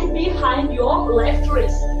right behind your left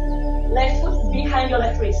wrist. Left foot behind your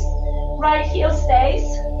left wrist. Right heel stays.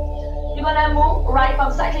 You're gonna move right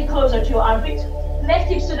palm slightly closer to your armpit. Left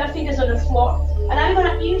hips to the fingers on the floor. And now you're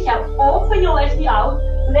gonna inhale, open your left knee out.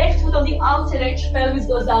 Left foot on the outside edge, pelvis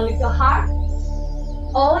goes down with your heart.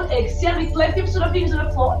 On exhale, with left hips to the fingers on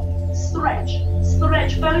the floor. Stretch,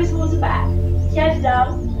 pelvis moves back. Head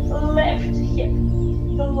down, left hip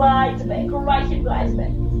glides back, right hip glides back.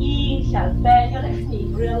 Inhale, bend your left knee,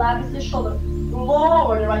 relax the shoulder,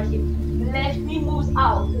 lower the right hip. Left knee moves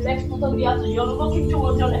out, left foot on the outside. You're looking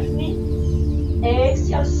towards your left knee.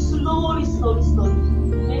 Exhale, slowly.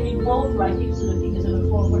 Maybe both right hips to the fingers on the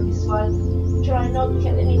floor for this one. Try not to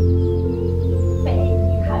get any pain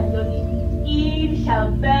behind your knee.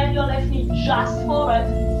 Inhale, bend your left knee just forward.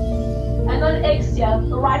 And on exhale,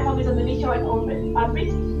 the right palm is underneath your right armpit.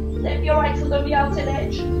 Step your right foot on the outside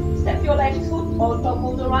edge. Step your left foot on top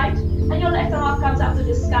of the right. And your left arm comes up to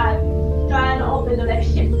the sky. Try and open the left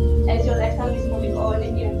hip as your left arm is moving over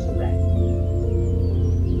the ear to breath.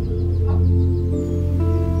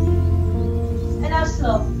 And now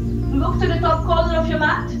slow. Look to the top corner of your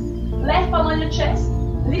mat. Left palm on your chest.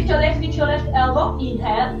 Lift your left knee to your left elbow.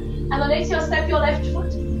 Inhale. And on exhale, step your left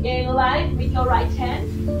foot in line with your right hand.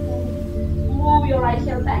 Move your right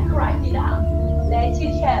heel back, right knee down. Let's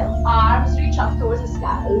inhale. Arms reach up towards the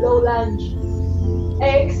sky. Low lunge.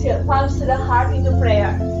 Exhale. Palms to the heart into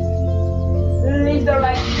prayer. Lift the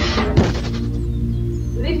right knee.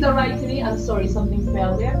 Lift the right knee. I'm sorry, something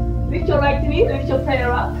fell there. Lift your right knee. Lift your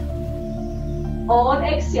prayer up. On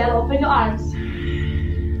exhale, open your arms.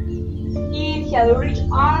 Inhale, reach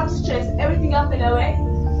arms, chest, everything up and away.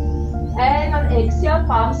 And on exhale,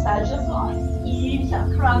 palms touch the floor.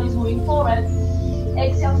 Inhale, crown is moving forward.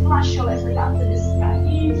 Exhale, flush your left leg up to the sky.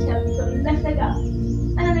 Inhale, with your left leg up.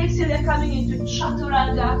 And on exhale, you're coming into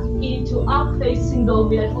chaturanga, into up facing dog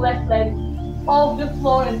with left leg off the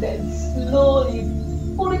floor, and then slowly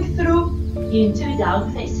pulling through into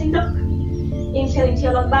down facing dog. Inhale into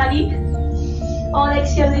your lower body. On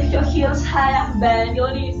exhale, lift your heels high up, bend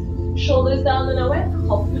your knees, shoulders down and away,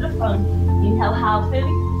 hop to the front. Inhale, halfway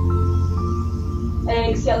lift.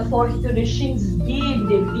 Exhale, forehead to the shins, deep,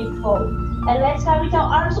 deep, deep fold. And let's come with our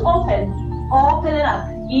arms open. Open it up.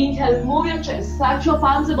 Inhale, move your chest, touch your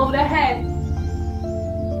palms above the head.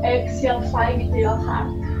 Exhale, find it to your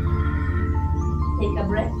heart. Take a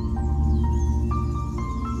breath.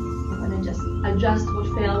 I'm going to just adjust what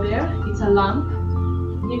fell there. It's a lump.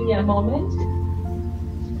 Give me a moment.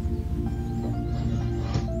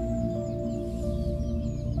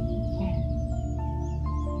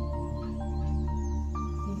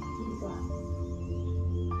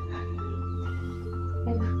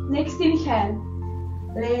 Next inhale,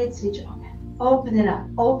 let's reach open. Open it up,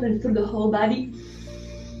 open through the whole body.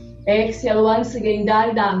 Exhale once again,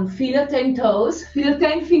 dive down. Feel your 10 toes, feel your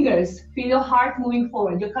 10 fingers. Feel your heart moving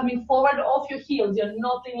forward. You're coming forward off your heels. You're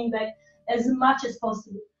not leaning back as much as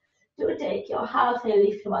possible. To take your halfway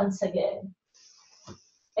lift once again.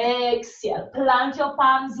 Exhale, plant your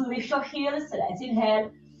palms, lift your heels. Let's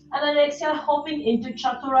inhale. And then exhale, hopping into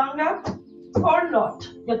chaturanga or not.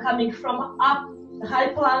 You're coming from up, high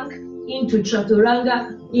plank, into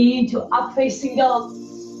chaturanga, into up facing dog,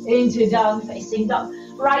 into down facing dog.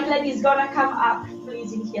 Right leg is gonna come up.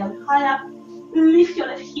 Please inhale high up, lift your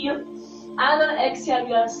left heel, and on exhale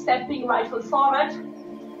you are stepping right foot forward.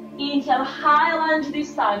 Inhale, high lunge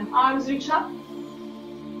this time, arms reach up.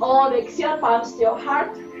 On exhale, palms to your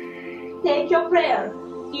heart. Take your prayer.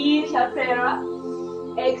 Inhale, prayer up.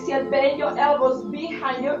 Exhale, bend your elbows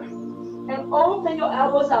behind you and open your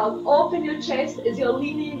elbows out. Open your chest as you're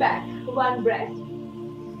leaning back. One breath.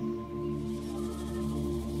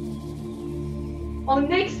 On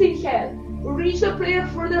next inhale, reach the prayer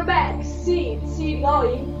further back. See it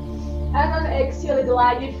going. And on exhale,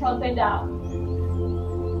 glide it front and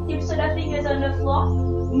down. Tips of the fingers on the floor.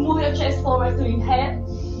 Move your chest forward to inhale.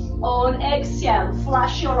 On exhale,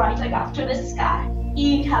 flash your right leg up to the sky.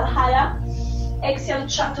 Inhale, higher. Exhale,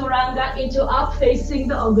 chaturanga into up facing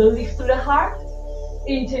dog. Lift to the heart.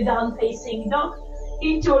 Into down facing dog.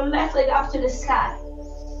 Into left leg up to the sky.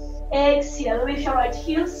 Exhale, lift your right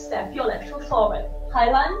heel, step your left foot forward. High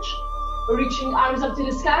lunge, reaching arms up to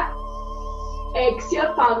the sky.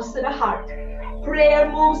 Exhale, palms to the heart. Prayer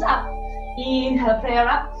moves up. Inhale, prayer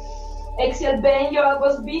up. Exhale, bend your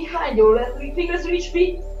elbows behind you. Let the fingers reach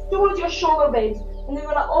towards your shoulder blades. And you're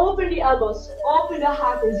gonna open the elbows, open the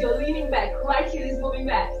heart as you're leaning back. Right heel is moving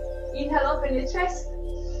back. Inhale, open the chest.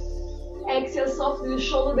 Exhale, soften the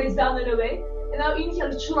shoulder blades down and away. And now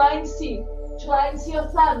inhale, try and see your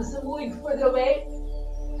thumbs moving further away.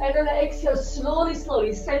 And then exhale,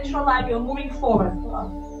 slowly, central line, you're moving forward.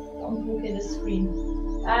 Don't look at the screen.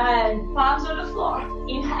 And palms on the floor.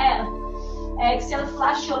 Inhale. Exhale,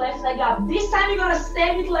 flash your left leg up. This time you're gonna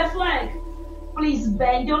stay with left leg. Please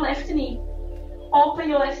bend your left knee. Open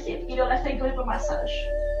your left hip. Give your left leg a little massage.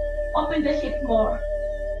 Open the hip more.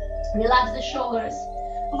 Relax the shoulders.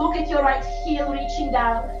 Look at your right heel reaching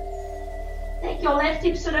down. Take your left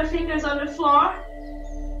tips to the fingers on the floor.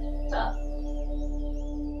 So,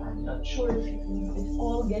 I'm not sure if you can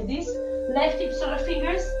all get this. Left tips to the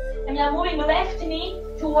fingers. And you're moving left knee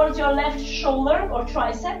towards your left shoulder or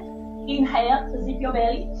tricep. Inhale, zip your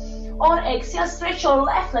belly. On exhale, stretch your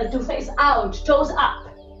left leg to face out, toes up.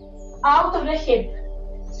 Out of the hip.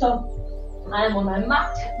 So, I'm on my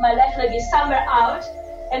mat. My left leg is somewhere out.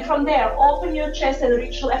 And from there, open your chest and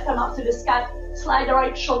reach your left arm up to the sky. Slide the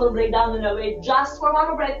right shoulder blade down and away. Just for one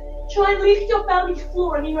more breath. Try and lift your pelvic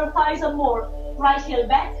floor and your thighs and more. Right heel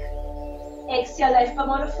back. Exhale, left palm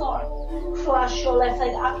on the floor. Flush your left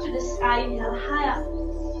leg up to the sky. Inhale, higher.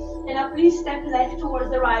 And now please step left towards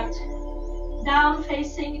the right. Down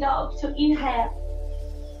facing dog to inhale.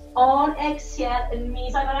 On exhale, and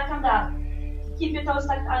knees are gonna come down. Keep your toes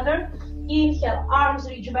tucked under. Inhale, arms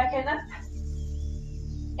reach back and up.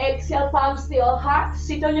 Exhale, palms still hard.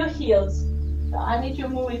 Sit on your heels. So I need you to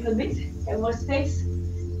move a little bit. Have more space.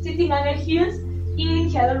 Sitting on your heels.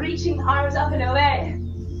 Inhale, reaching arms up and away.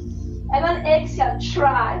 And then exhale,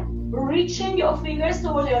 try reaching your fingers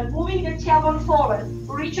towards you, moving your tailbone forward.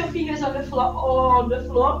 Reach your fingers on the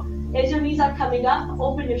floor. As your knees are coming up,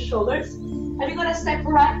 open your shoulders. And we're gonna step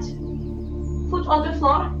right foot on the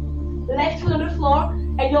floor, left foot on the floor,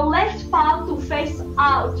 and your left palm to face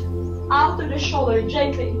out of the shoulder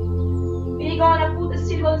gently. We're gonna put the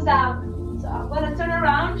sit bones down. So I'm gonna turn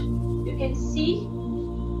around. You can see,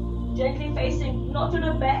 gently facing, not to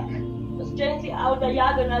the back, just gently out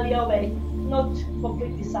diagonally away. Not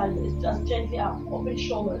completely sideways, just gently out, open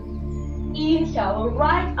shoulder. Inhale,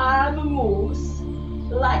 right arm moves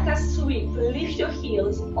like a sweep. Lift your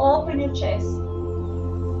heels, open your chest.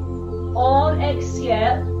 On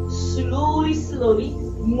exhale, slowly,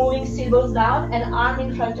 moving sit bones down and arm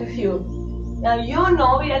in front of you. Now you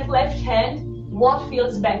know with that left hand what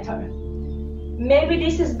feels better. Maybe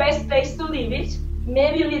this is best place to leave it.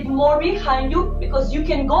 Maybe you need more behind you because you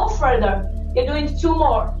can go further. You're doing 2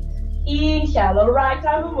 more. Inhale, right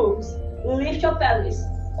arm moves. Lift your pelvis.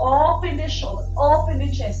 Open the shoulder, open the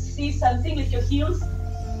chest. See something with your heels.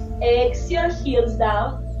 Exhale, heels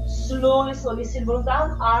down. Slowly, sit bones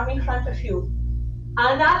down, arm in front of you.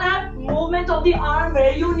 Another movement of the arm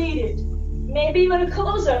where you need it. Maybe even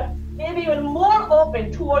closer, maybe even more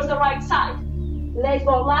open towards the right side. Let's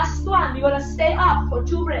go, last one. We're gonna stay up for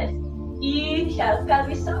 2 breaths. Inhale,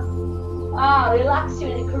 pelvis up. Relax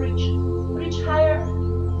your neck, reach higher,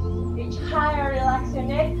 relax your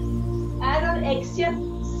neck. And on exhale,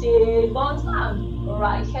 sit bones down.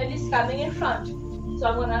 Right hand is coming in front. So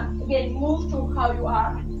I'm gonna again move to how you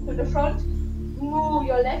are to the front. Move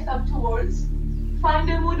your left arm towards. Find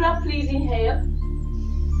the mudra, please inhale.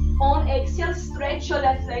 On exhale, stretch your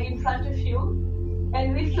left leg in front of you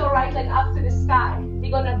and lift your right leg up to the sky.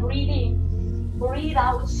 We're gonna breathe in, breathe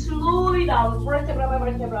out, slowly down, vertebra by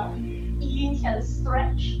vertebra. Inhale,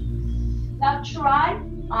 stretch. Now try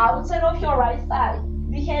outside of your right thigh.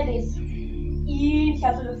 The head is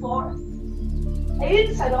inhale to the floor.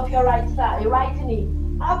 Inside of your right thigh, right knee.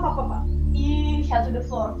 Up. Inhale to the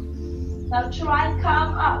floor. Now try and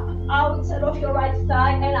come up, outside of your right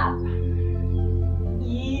thigh and up.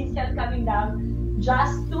 Inhale, coming down.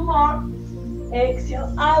 Just 2 more.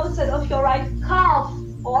 Exhale, outside of your right calf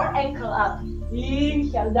or ankle up.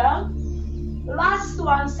 Inhale, down. Last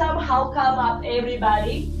one, somehow come up,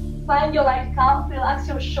 everybody. Find your right calf, relax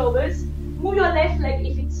your shoulders. Move your left leg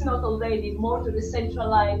if it's not already, more to the central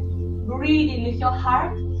line. Breathe in with your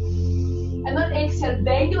heart. And then exhale,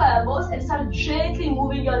 bend your elbows and start gently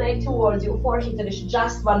moving your leg towards you. 4 hit,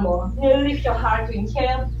 just 1 more. Lift your heart to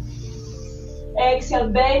inhale. Exhale,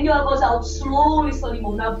 bend your elbows out, slowly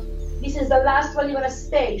move. Now, this is the last one. You're gonna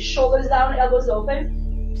stay. Shoulders down, elbows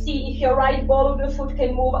open. See if your right ball of the foot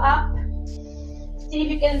can move up. See if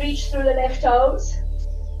you can reach through the left toes.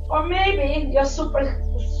 Or maybe your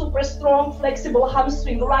super strong, flexible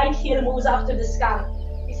hamstring, right heel moves up to the sky.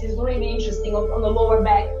 This is really interesting on the lower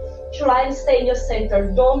back. Try and stay in your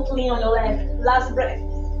center. Don't lean on your left. Last breath.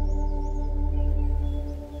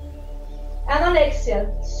 And on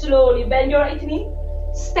exhale, slowly bend your right knee.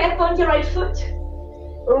 Step on your right foot.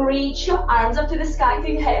 Reach your arms up to the sky to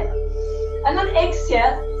inhale. And on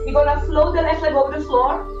exhale, we're gonna float the left leg over the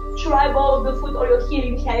floor. Try ball of the foot or your heel,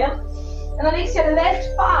 inhale. And on exhale, the left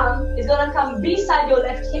palm is gonna come beside your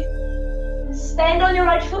left hip. Stand on your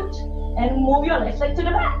right foot and move your left leg to the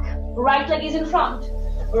back. Right leg is in front.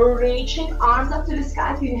 Reaching arms up to the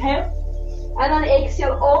sky to inhale. And on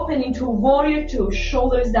exhale, open into warrior 2,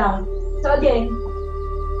 shoulders down. So again,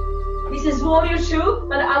 this is warrior 2,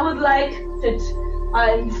 but I would like that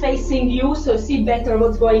I'm facing you so see better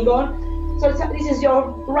what's going on. So this is your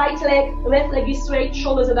right leg, left leg is straight,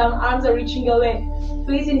 shoulders are down, arms are reaching away.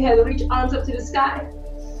 Please inhale, reach arms up to the sky.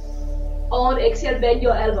 On exhale, bend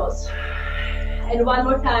your elbows. And one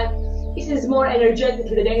more time, this is more energetic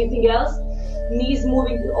than anything else. Knees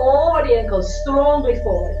moving over the ankles, strongly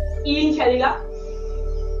forward. Inhaling up.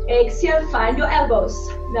 Exhale, find your elbows.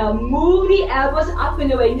 Now move the elbows up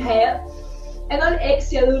and away, inhale. And on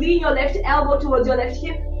exhale, lean your left elbow towards your left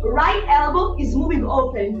hip. Right elbow is moving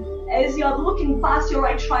open as you are looking past your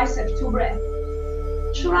right tricep to breath.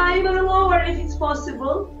 Try a little lower if it's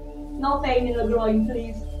possible. No pain in the groin,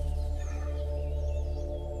 please.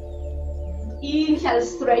 Inhale,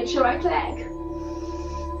 stretch your right leg.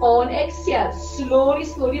 On exhale,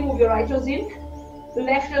 slowly move your right toes in,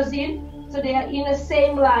 left toes in, so they are in the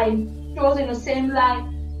same line, toes in the same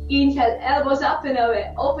line. Inhale, elbows up and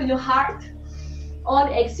away, open your heart.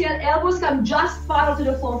 On exhale, elbows come just parallel to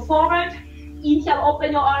the floor, forward. Inhale,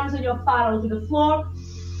 open your arms and you're parallel to the floor.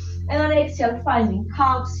 And on exhale, finding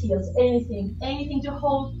calves, heels, anything to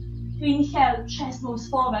hold. To inhale, chest moves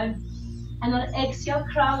forward. And on exhale,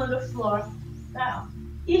 crown on the floor. Now,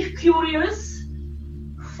 if curious,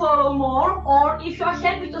 follow more, or if you're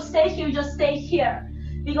happy to stay here, just stay here.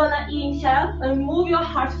 We're gonna inhale and move your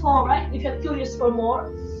heart forward if you're curious for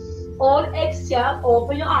more. On exhale,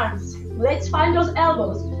 open your arms. Let's find those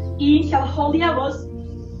elbows. Inhale, hold the elbows.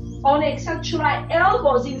 On exhale, try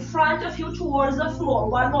elbows in front of you towards the floor.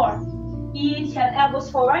 One more. Inhale, elbows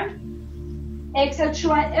forward. Exhale,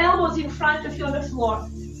 try elbows in front of you on the floor.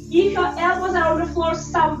 If your elbows are on the floor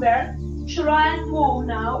somewhere, try and move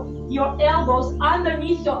now your elbows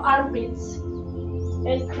underneath your armpits.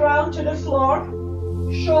 And crown to the floor.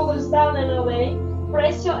 Shoulders down and away.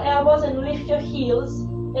 Press your elbows and lift your heels.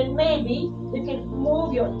 And maybe you can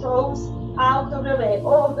move your toes out of the way,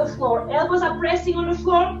 off the floor. Elbows are pressing on the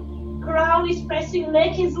floor. Crown is pressing,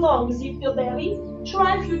 neck is long. Zip your belly.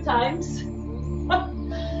 Try a few times.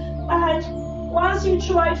 And once you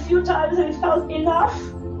try a few times and it felt enough,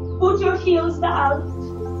 put your heels down.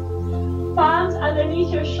 Palms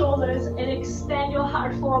underneath your shoulders and extend your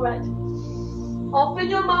heart forward. Open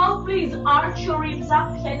your mouth, please. Arch your ribs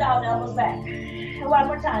up, head down, elbows back. One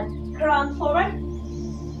more time. Crown forward.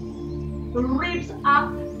 Ribs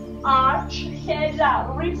up, arch, head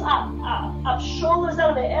down. Ribs up, up, shoulders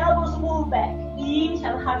down, the elbows move back.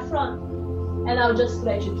 Inhale, heart front. And now just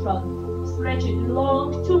stretch it front. Stretch it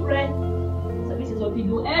long, 2 breaths. So this is what we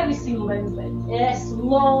do every single Wednesday. Yes,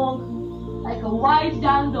 long, like a wide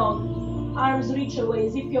down dog. Arms reach away,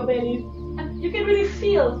 zip your belly. And you can really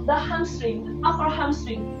feel the hamstring, the upper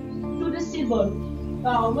hamstring, to the sit bone.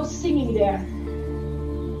 Almost singing there.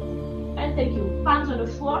 And thank you. Hands on the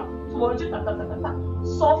floor, towards you.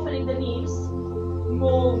 Softening the knees.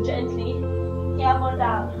 Move gently. Elbow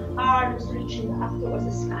down. Arms reaching up towards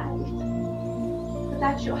the sky.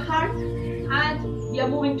 Touch your heart. And you're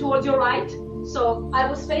moving towards your right. So I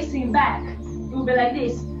was facing back. It will be like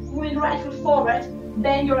this. Moving right foot forward.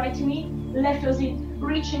 Bend your right knee. Left toes in,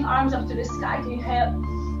 reaching arms up to the sky to inhale.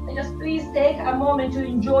 And just please take a moment to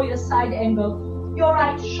enjoy your side angle. Your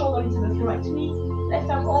right shoulder into the right knee, left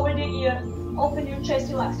arm over the ear. Open your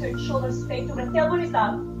chest, relax your shoulders straight to the tailbone is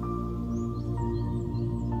down.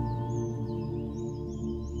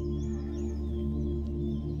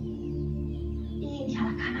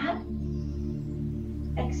 Inhale, come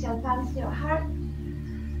up. Exhale, palms to your heart.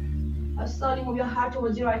 Slowly move your heart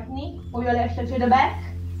towards your right knee. Move your left leg to the back.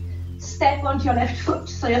 Step onto your left foot,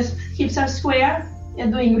 so your hips are square. You're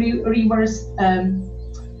doing reverse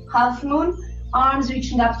half moon. Arms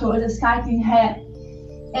reaching up towards the sky to inhale.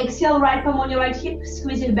 Exhale, right palm on your right hip,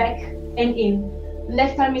 squeeze it back and in.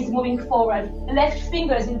 Left arm is moving forward. Left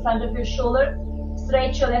fingers in front of your shoulder.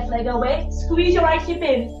 Stretch your left leg away. Squeeze your right hip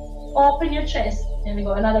in. Open your chest. There we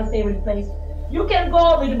go, another favorite place. You can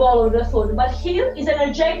go with the ball of the foot, but here is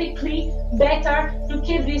energetically better to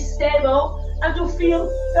keep this stable and to feel,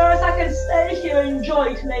 first I can stay here and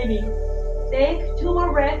enjoy it maybe. Take 2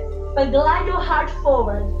 more breaths, but glide your heart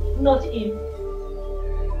forward, not in.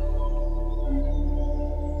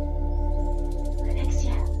 And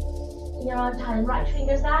exhale. In your own time, right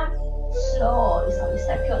fingers down. Slowly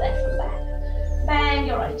step your left foot back. Bend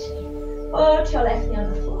your right knee. Put your left knee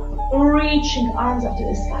on the floor. Reaching arms up to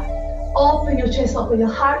the sky. Open your chest, open your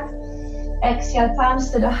heart. Exhale,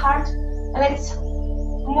 palms to the heart. And let's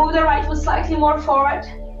move the right foot slightly more forward.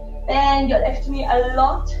 Bend your left knee a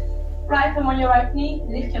lot. Right palm on your right knee.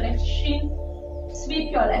 Lift your left shin.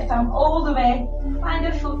 Sweep your left arm all the way. Find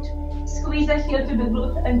the foot. Squeeze the heel to the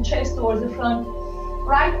glute and chest towards the front.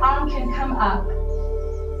 Right arm can come up.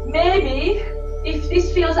 Maybe, if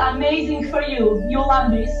this feels amazing for you, you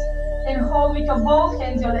love this, then hold with your both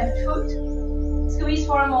hands your left foot. Squeeze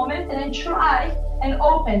for a moment and then try and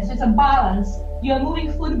open. So it's a balance. You're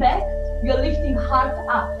moving foot back. You're lifting heart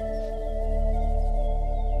up.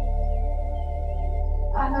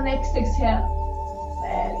 And on next exhale,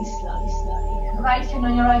 very slowly. Right hand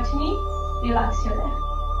on your right knee, relax your left.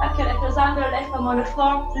 Tuck your left toes under, left arm on the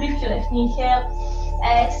floor, lift your left knee, inhale.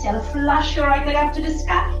 Exhale, flush your right leg up to the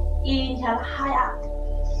sky. Inhale, high up.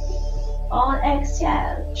 On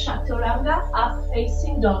exhale, chaturanga, up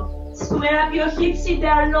facing dog. Square up your hips if they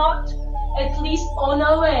are not at least on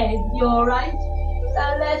the way. Your right,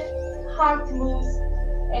 the left heart moves.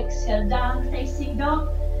 Exhale, down facing dog.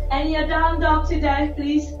 And your down dog today,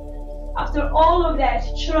 please. After all of that,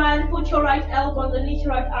 try and put your right elbow underneath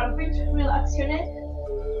your right armpit. Relax your neck.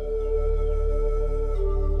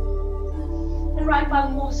 And right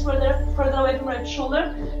palm moves further away from right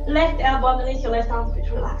shoulder. Left elbow underneath your left armpit.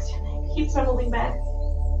 Relax your neck. Hips are moving back.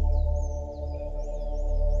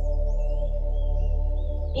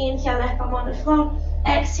 Inhale, left palm on the floor.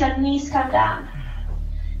 Exhale, knees come down.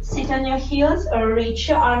 Sit on your heels or reach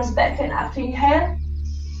your arms back and up. Inhale.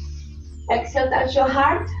 Exhale, touch your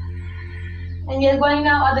heart. And we are going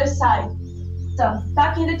now other side. So,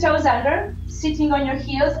 tucking the toes under, sitting on your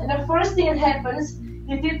heels, and the first thing that happens,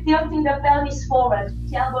 you keep tilting the pelvis forward,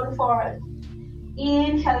 tailbone forward.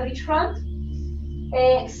 Inhale, reach front.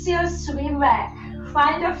 Exhale, swing back.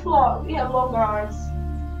 Find the floor. We have longer arms.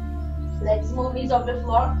 Let's move knees off the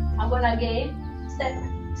floor. I'm gonna again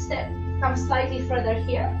step, come slightly further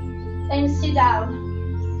here, and sit down.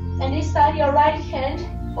 And this time your right hand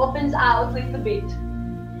opens out a little bit.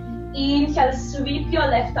 Inhale, sweep your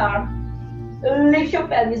left arm. Lift your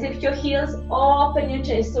pelvis, lift your heels, open your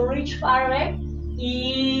chest, so reach far away.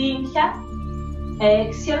 Inhale,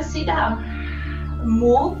 exhale, sit down.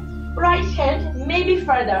 Move, right hand, maybe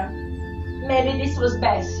further. Maybe this was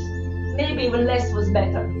best. Maybe even less was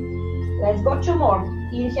better. Let's go 2 more.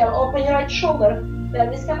 Inhale, open your right shoulder.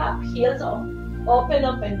 Pelvis come up, heels off. Open,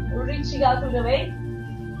 open. Reaching out of the way.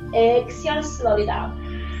 Exhale, slowly down.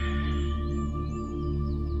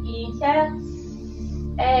 Inhale.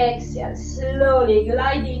 Exhale, slowly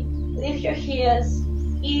gliding. Lift your heels.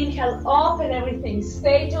 Inhale, open everything.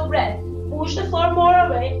 Stay to breath. Push the floor more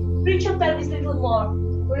away. Reach your pelvis a little more.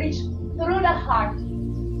 Reach through the heart.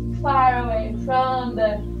 Far away from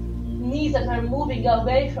the knees that are moving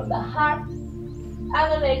away from the heart. And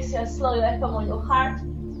then exhale, slowly left palm on your heart.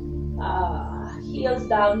 Heels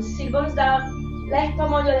down, sit bones down. Left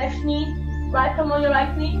palm on your left knee. Right palm on your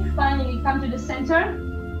right knee. Finally come to the center.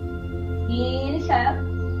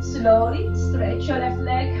 Inhale, slowly stretch your left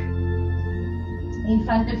leg in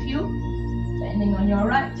front of you, bending on your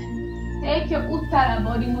right. Take your Uttara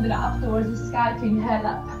body mudra up towards the sky to inhale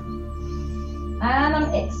up. And on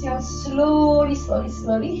exhale, slowly, slowly,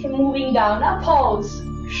 slowly, moving down. Now pause,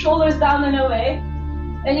 shoulders down and away.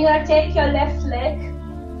 Then you're gonna take your left leg,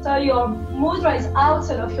 so your mudra is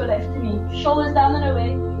outside of your left knee. Shoulders down and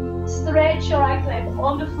away. Stretch your right leg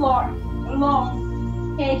on the floor, long.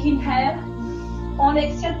 Take inhale. On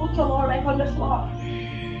exhale, put your lower back on the floor.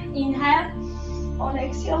 Inhale. On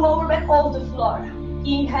exhale, lower back off the floor.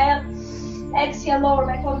 Inhale. Exhale, lower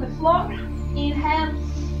back on the floor. Inhale.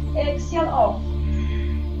 Exhale, off.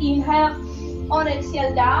 Inhale. On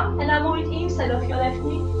exhale, down. And now move it inside of your left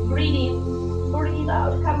knee. Breathe in. Breathe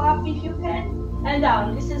out. Come up if you can. And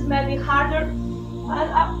down. This is maybe harder.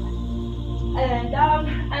 And up. And down.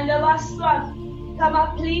 And the last one. Come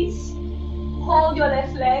up, please. Hold your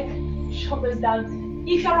left leg, shoulders down.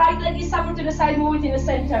 If your right leg is somewhere to the side, move it in the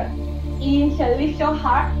center. Inhale, lift your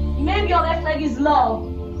heart. Maybe your left leg is low.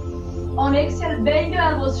 On exhale, bend your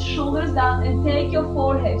elbows, shoulders down, and take your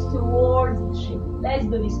forehead towards the shin. Let's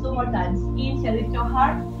do this 2 more times. Inhale, lift your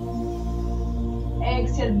heart.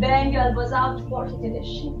 Exhale, bend your elbows out, forehead to the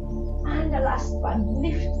shin. And the last one,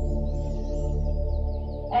 lift.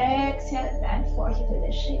 Exhale, and forehead to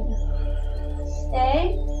the shin.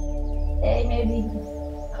 Stay. Maybe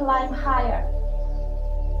climb higher.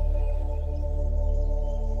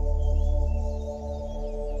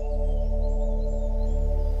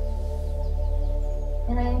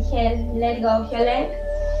 And then inhale, let go of your leg.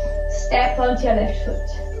 Step onto your left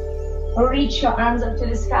foot. Reach your arms up to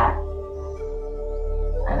the sky.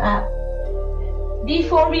 And up.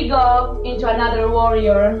 Before we go into another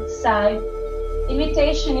warrior side,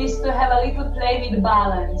 invitation is to have a little play with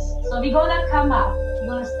balance. So we're gonna come up. You're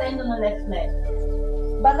gonna stand on the left leg.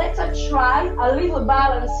 But let's try a little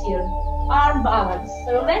balance here. Arm balance.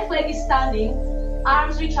 So your left leg is standing,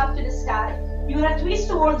 arms reach up to the sky. You're gonna twist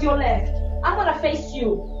towards your left. I'm gonna face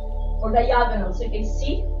you, or diagonal, so you can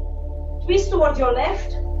see. Twist towards your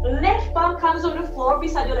left. Left palm comes on the floor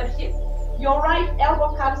beside your left hip. Your right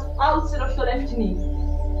elbow comes outside of your left knee.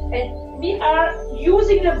 And we are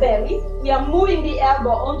using the belly. We are moving the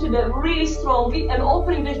elbow onto the really strongly and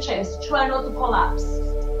opening the chest. Try not to collapse.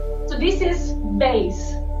 So this is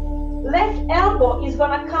base. Left elbow is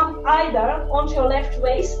gonna come either onto your left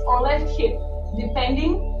waist or left hip,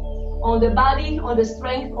 depending on the body, on the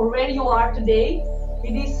strength, or where you are today.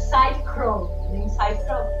 With this side crow.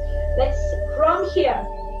 Let's from here.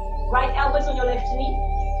 Right elbows on your left knee.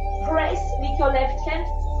 Press with your left hand.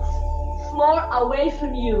 Floor away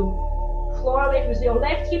from you. Floor away from you. So your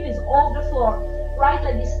left hip is off the floor. Right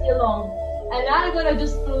leg is still on. And now you're gonna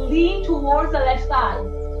just lean towards the left thigh.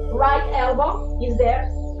 Right elbow is there.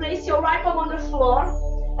 Place your right palm on the floor.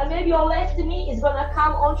 And maybe your left knee is gonna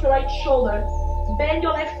come onto your right shoulder. Bend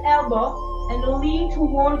your left elbow and lean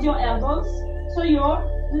towards your elbows. So your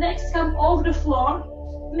legs come off the floor.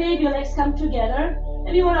 Maybe your legs come together.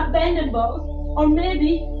 Maybe you wanna bend them both. Or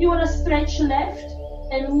maybe you wanna stretch left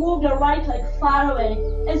and move the right leg far away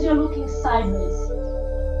as you're looking sideways.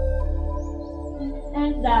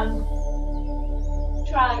 And down.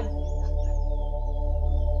 Try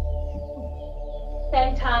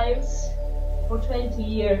 10 times for 20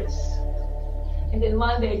 years. And then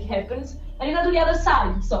one day it happens. And you're gonna do the other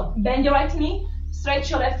side. So bend your right knee, stretch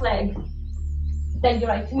your left leg. Bend your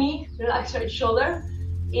right knee, relax your right shoulder.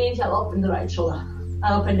 Inhale, open the right shoulder.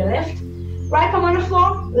 I'll open the left. Right palm on the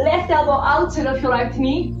floor, left elbow outside of your right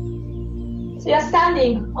knee. So you're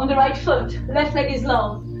standing on the right foot, left leg is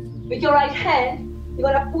long. With your right hand,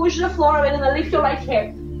 you're gonna push the floor away and then lift your right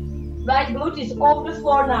hip. Right glute is off the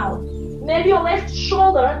floor now. Maybe your left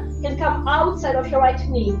shoulder can come outside of your right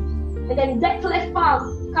knee. And then that left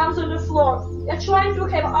palm comes on the floor. You're trying to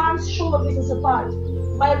have arms shoulder distance apart.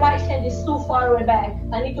 My right hand is too far away back.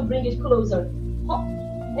 I need to bring it closer.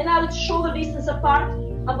 And now it's shoulder distance apart.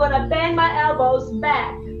 I'm gonna bend my elbows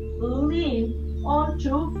back. Lean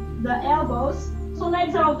onto the elbows. So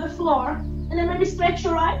legs are off the floor. And then maybe stretch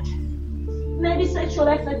your right. Maybe stretch your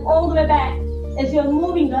left leg all the way back as you're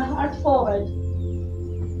moving the heart forward.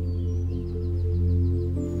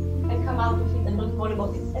 And come out of it and don't worry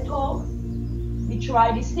about it at all. We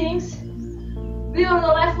try these things. Be on the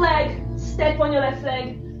left leg. Step on your left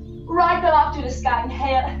leg. Right palm up to the sky.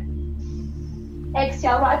 Inhale.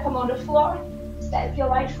 Exhale, right palm on the floor. Step your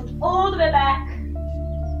right foot all the way back.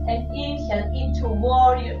 And inhale into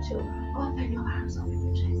warrior two. Open your arms, open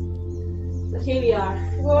your chest. So here we are.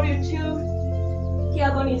 Warrior two.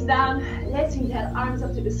 Tailbone is down. Let's inhale, arms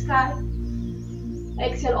up to the sky.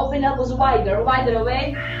 Exhale, open elbows wider, wider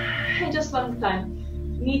away. And just one time.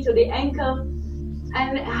 Knee to the ankle.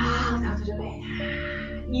 And out of the way.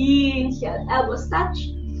 Inhale, elbows touch.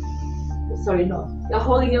 Sorry, no. You're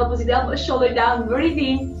holding the opposite elbow, shoulder down, breathe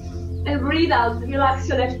in. And breathe out. Relax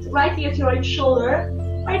your left, right ear to your right shoulder.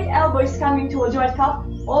 Right elbow is coming towards your right calf.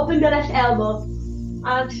 Open the left elbow.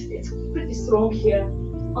 And it's pretty strong here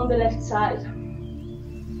on the left side.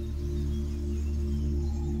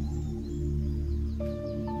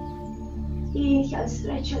 Inhale,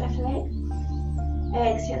 stretch your left leg.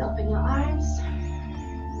 Exhale, open your arms.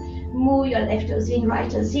 Move your left toes in, right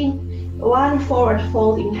toes in. One forward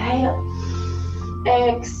fold, inhale.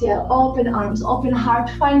 Exhale, open arms, open heart,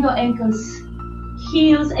 find your ankles,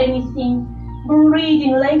 heels, anything. Breathe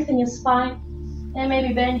in, lengthen your spine. And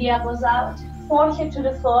maybe bend the elbows out. Forehead to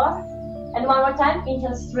the floor. And one more time,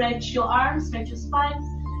 inhale, stretch your arms, stretch your spine.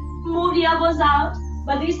 Move the elbows out.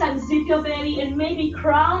 But this time zip your belly and maybe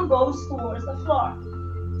crown goes towards the floor.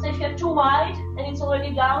 So if you're too wide and it's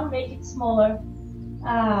already down, make it smaller.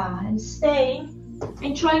 And stay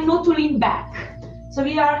and try not to lean back. So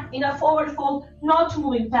we are in a forward fold, not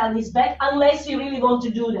moving pelvis back unless you really want to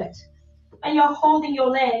do that. And you're holding your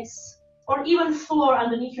legs or even floor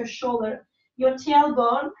underneath your shoulder. Your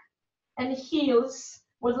tailbone and heels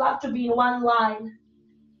would love to be in one line.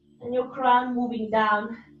 And your crown moving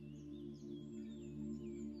down.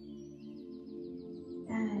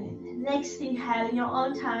 And next inhale in your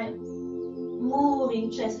own time. Moving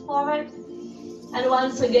chest forward. And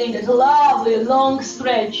once again, that lovely long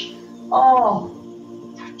stretch. Oh,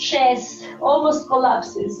 chest almost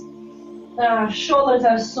collapses. Shoulders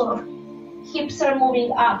are sore. Hips are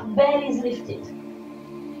moving up. Belly is lifted.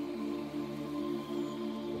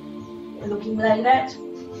 Looking like that.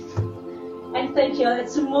 And thank you.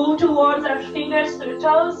 Let's move towards our fingers to the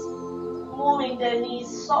toes. Moving the knees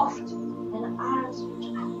soft. And arms reach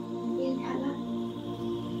up. Inhale.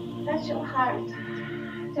 Touch your heart.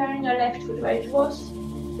 Turn your left foot where it was.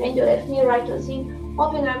 Bend your left knee, right toes in.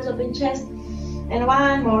 Open arms, open chest. And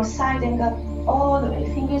one more side angle. All the way.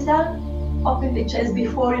 Fingers down. Open the chest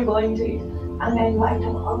before you go into it. And then right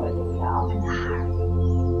arm over the knee. Open the heart.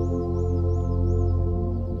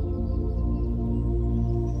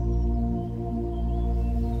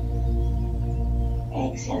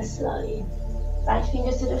 Exhale slowly. Right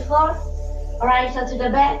fingers to the floor. Right hand to the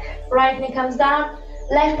back. Right knee comes down.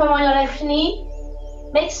 Left palm on your left knee.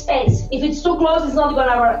 Make space. If it's too close, it's not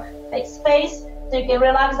gonna work. Make space so you can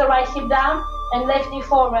relax the right hip down and left knee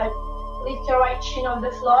forward. Lift your right shin off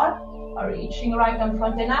the floor or reaching right arm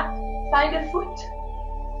front and up. Find a foot.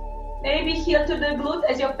 Maybe heel to the glute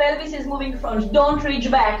as your pelvis is moving front. Don't reach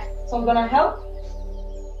back. So I'm gonna help.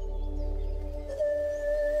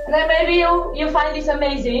 And then maybe you find this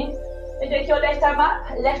amazing. You take your left arm up,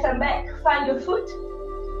 left arm back, find your foot.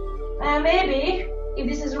 And maybe, if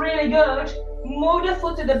this is really good, move the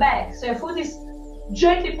foot to the back. So your foot is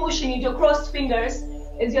gently pushing into your crossed fingers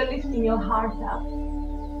as you're lifting your heart up.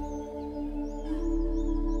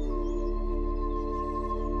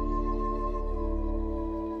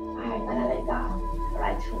 Alright, gonna let go.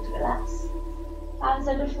 Right foot relax. Hands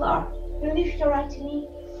on the floor. Lift your right knee.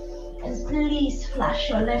 And please flush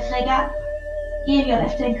your left leg up. Give your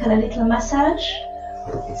left ankle a little massage.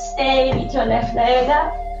 Stay with your left leg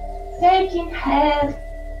up. Take inhale.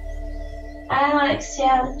 And on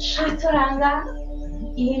exhale, chaturanga.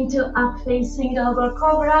 Into up facing dog or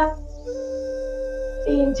cobra.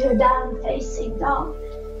 Into down facing dog.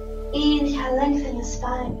 Inhale, lengthen the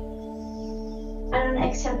spine. And on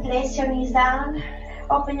exhale, place your knees down.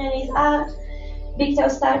 Open your knees out. Big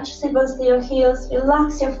toes touch, symbols to your heels.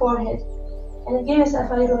 Relax your forehead. And give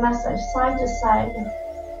yourself a little massage side to side.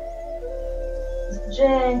 Just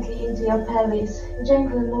gently into your pelvis.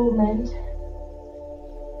 Gentle movement.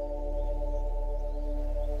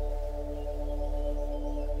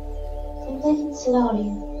 And take it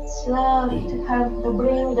slowly. Slowly to come to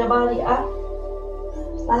bring the body up.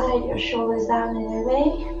 Slide your shoulders down and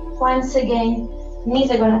away. Once again,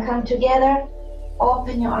 knees are gonna come together.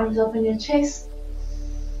 Open your arms, open your chest.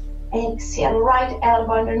 Exhale, right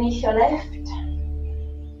elbow underneath your left.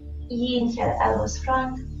 Inhale, elbows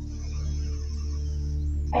front.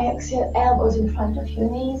 Exhale, elbows in front of your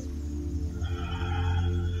knees.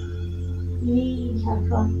 Inhale,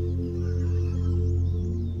 front.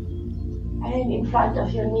 And in front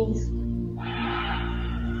of your knees.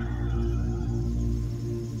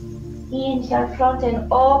 Inhale, front and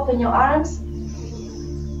open your arms.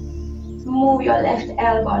 Move your left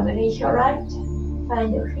elbow underneath your right.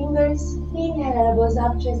 Find your fingers. Inhale, elbows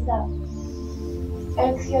up, chest up.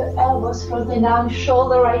 Exhale, elbows front and down,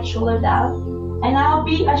 shoulder right, shoulder down. And now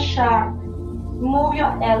be a shark. Move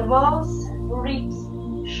your elbows, ribs,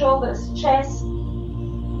 shoulders, chest.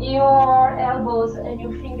 Your elbows and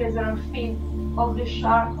your fingers are feet of the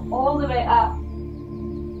shark all the way up.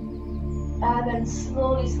 And then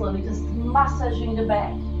slowly, slowly, just massaging the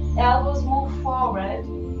back. Elbows move forward.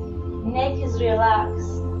 Neck is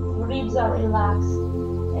relaxed. Ribs are relaxed.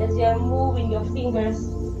 As you are moving your fingers,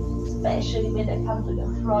 especially when they come to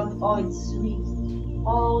the front, oh, it's sweet.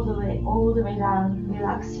 All the way down.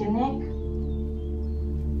 Relax your neck.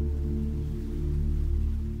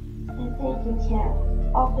 And taking care.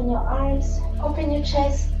 Open your arms, open your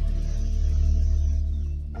chest.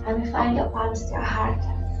 And find your palms to your heart.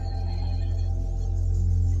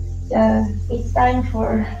 So it's time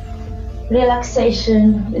for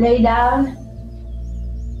relaxation. Lay down.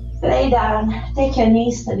 Lay down. Take your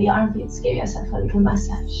knees to the armpits. Give yourself a little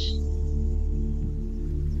massage.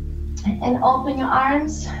 And open your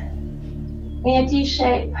arms in a T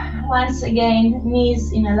shape. Once again,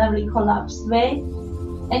 knees in a lovely collapsed way.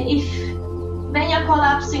 And if when you're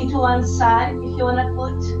collapsing to one side, if you want to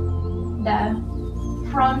put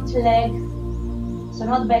the front leg, so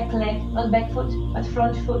not back leg, not back foot, but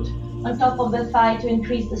front foot on top of the thigh to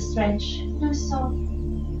increase the stretch, do so.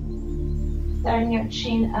 Turn your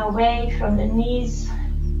chin away from the knees.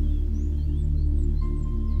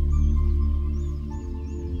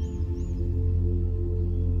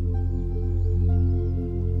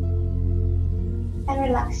 And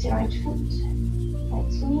relax your right foot,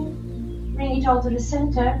 right knee. Bring it all to the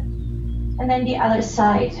center. And then the other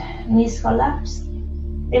side, knees collapsed.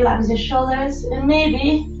 Relax the shoulders, and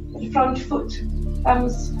maybe the front foot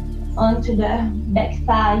comes onto the back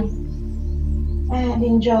thigh. And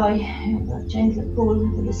enjoy a gentle pull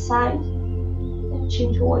to the side. And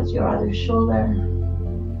chin towards your other shoulder.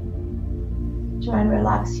 Try and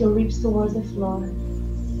relax your ribs towards the floor.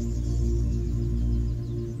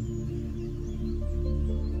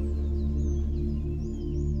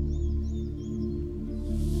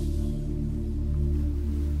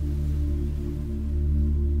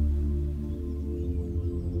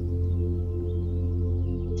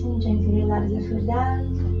 And gently relax the foot down.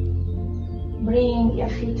 Bring your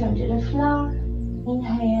feet onto the floor.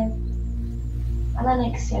 Inhale. And then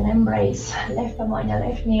exhale, embrace. Left palm on your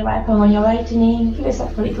left knee, right palm on your right knee. Give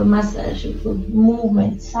yourself a little massage, a little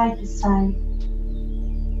movement side to side.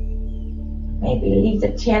 Maybe leave the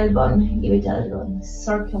tailbone, give it a little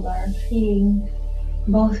circular feeling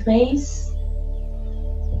both ways.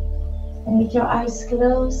 And with your eyes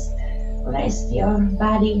closed, rest your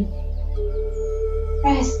body.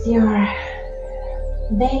 Rest your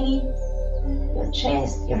belly. your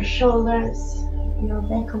chest, your shoulders, your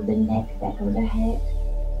back of the neck, back of the head.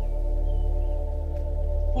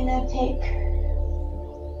 And now take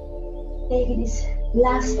this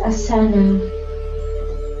last asana.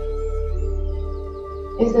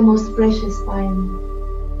 It's the most precious time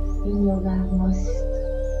in yoga, most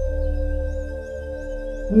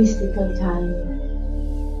mystical time.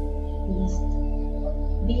 Just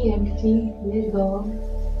be empty, let go,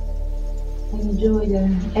 and enjoy the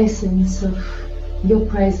essence of your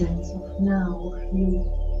presence, of now, of you,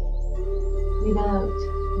 without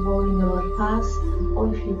worrying about past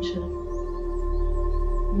or future.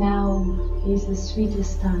 Now is the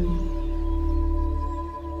sweetest time.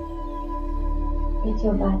 Let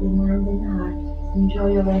your body, mind and heart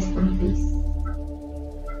enjoy your rest in peace.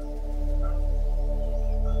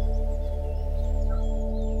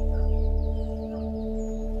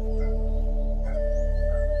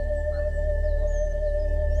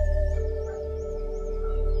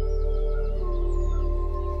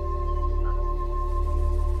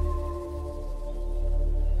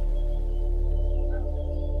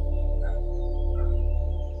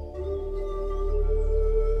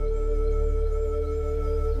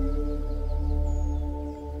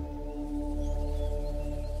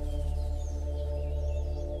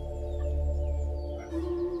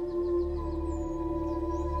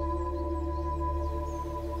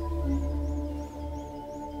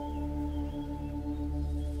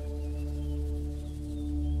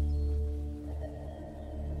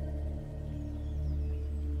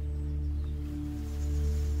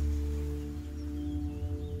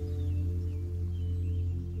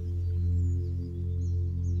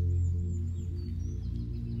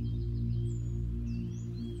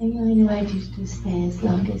 And I invite you to stay as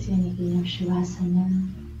long as you need in your Shavasana.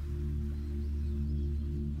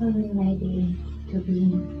 Probably ready to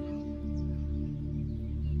be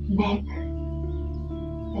back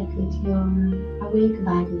with your awake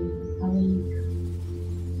body, awake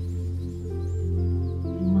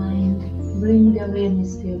mind. Bring the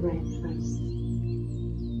awareness to your breath first.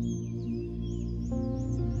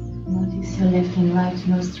 Notice your left and right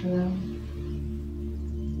nostril.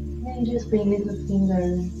 And just bring little finger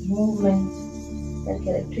movement, like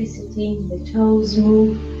electricity, the toes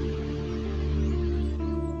move.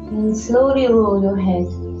 And slowly roll your head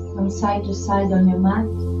from side to side on your mat.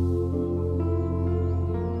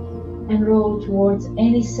 And roll towards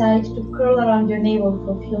any side to curl around your navel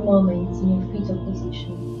for a few moments in your fetal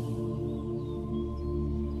position.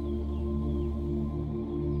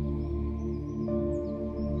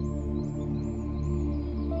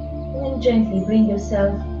 And then gently bring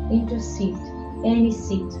yourself into seat, any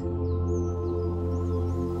seat.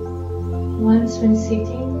 Once when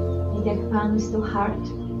sitting, you get palms to heart.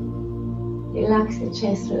 Relax the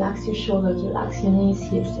chest, relax your shoulders, relax your knees,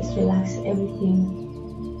 hips, just relax everything.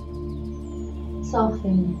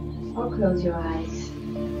 Soften or close your eyes.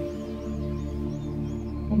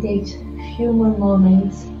 And take a few more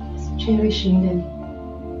moments cherishing the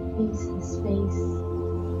peace, the space.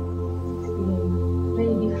 It's feeling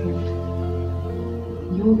very different.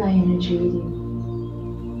 Yoga energy with you.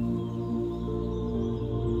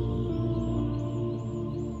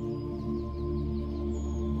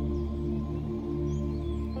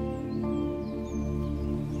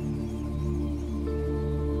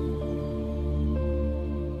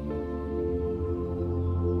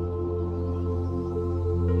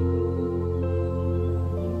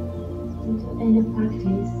 And to end the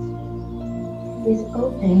practice, please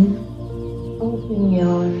open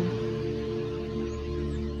your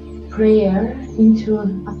prayer into a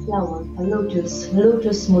flower, a lotus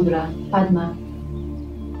mudra, Padma.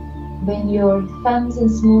 When your thumbs and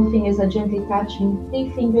small fingers are gently touching,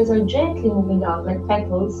 3 fingers are gently moving out like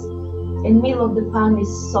petals, and middle of the palm is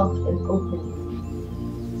soft and open.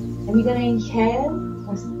 And we're gonna inhale,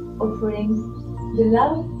 offering the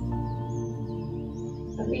love,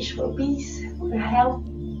 a wish for peace, for health.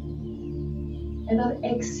 And on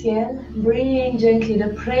exhale, bring gently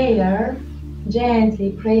the prayer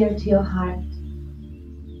to your heart.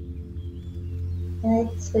 And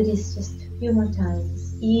let's do this just a few more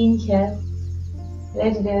times. Inhale,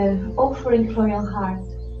 let the offering from your heart,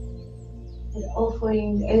 the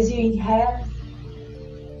offering as you inhale,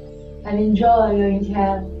 and enjoy your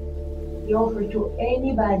inhale, you offer to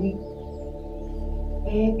anybody.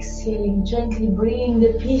 Exhaling, gently bring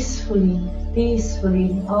the peacefully,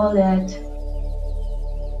 all that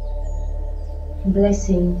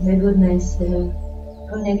blessing, the goodness, the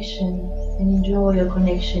connection, and enjoy your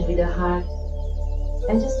connection with the heart.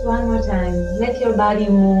 And just one more time, let your body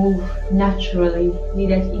move naturally with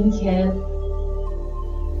that inhale.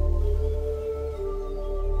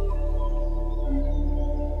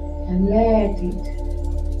 and let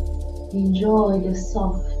it. Enjoy the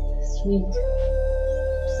soft, sweet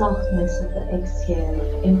softness of the exhale,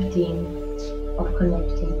 of emptying, of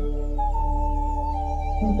connecting.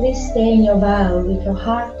 And please stay in your bow with your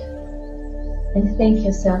heart and thank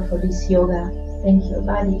yourself for this yoga. Thank your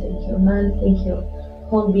body, thank your mind, thank your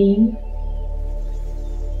whole being.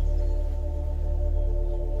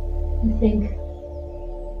 And thank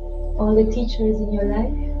all the teachers in your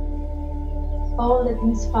life, all that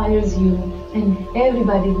inspires you, and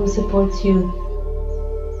everybody who supports you.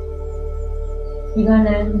 You're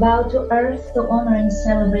gonna bow to earth to honor and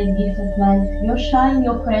celebrate the gift of life, your shine,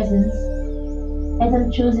 your presence. As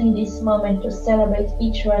I'm choosing this moment to celebrate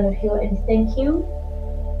each one of you and thank you.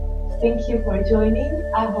 Thank you for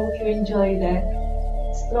joining. I hope you enjoy the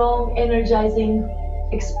strong, energizing,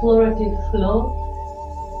 explorative flow.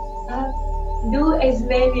 Do as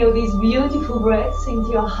many of these beautiful breaths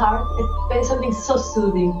into your heart. There's something so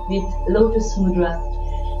soothing with Lotus Mudra.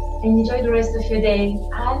 And enjoy the rest of your day.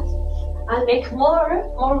 And I'll make more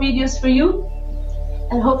videos for you.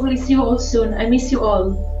 And hopefully see you all soon. I miss you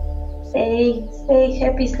all. Stay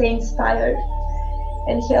happy, stay inspired,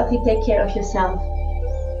 and healthy. Take care of yourself.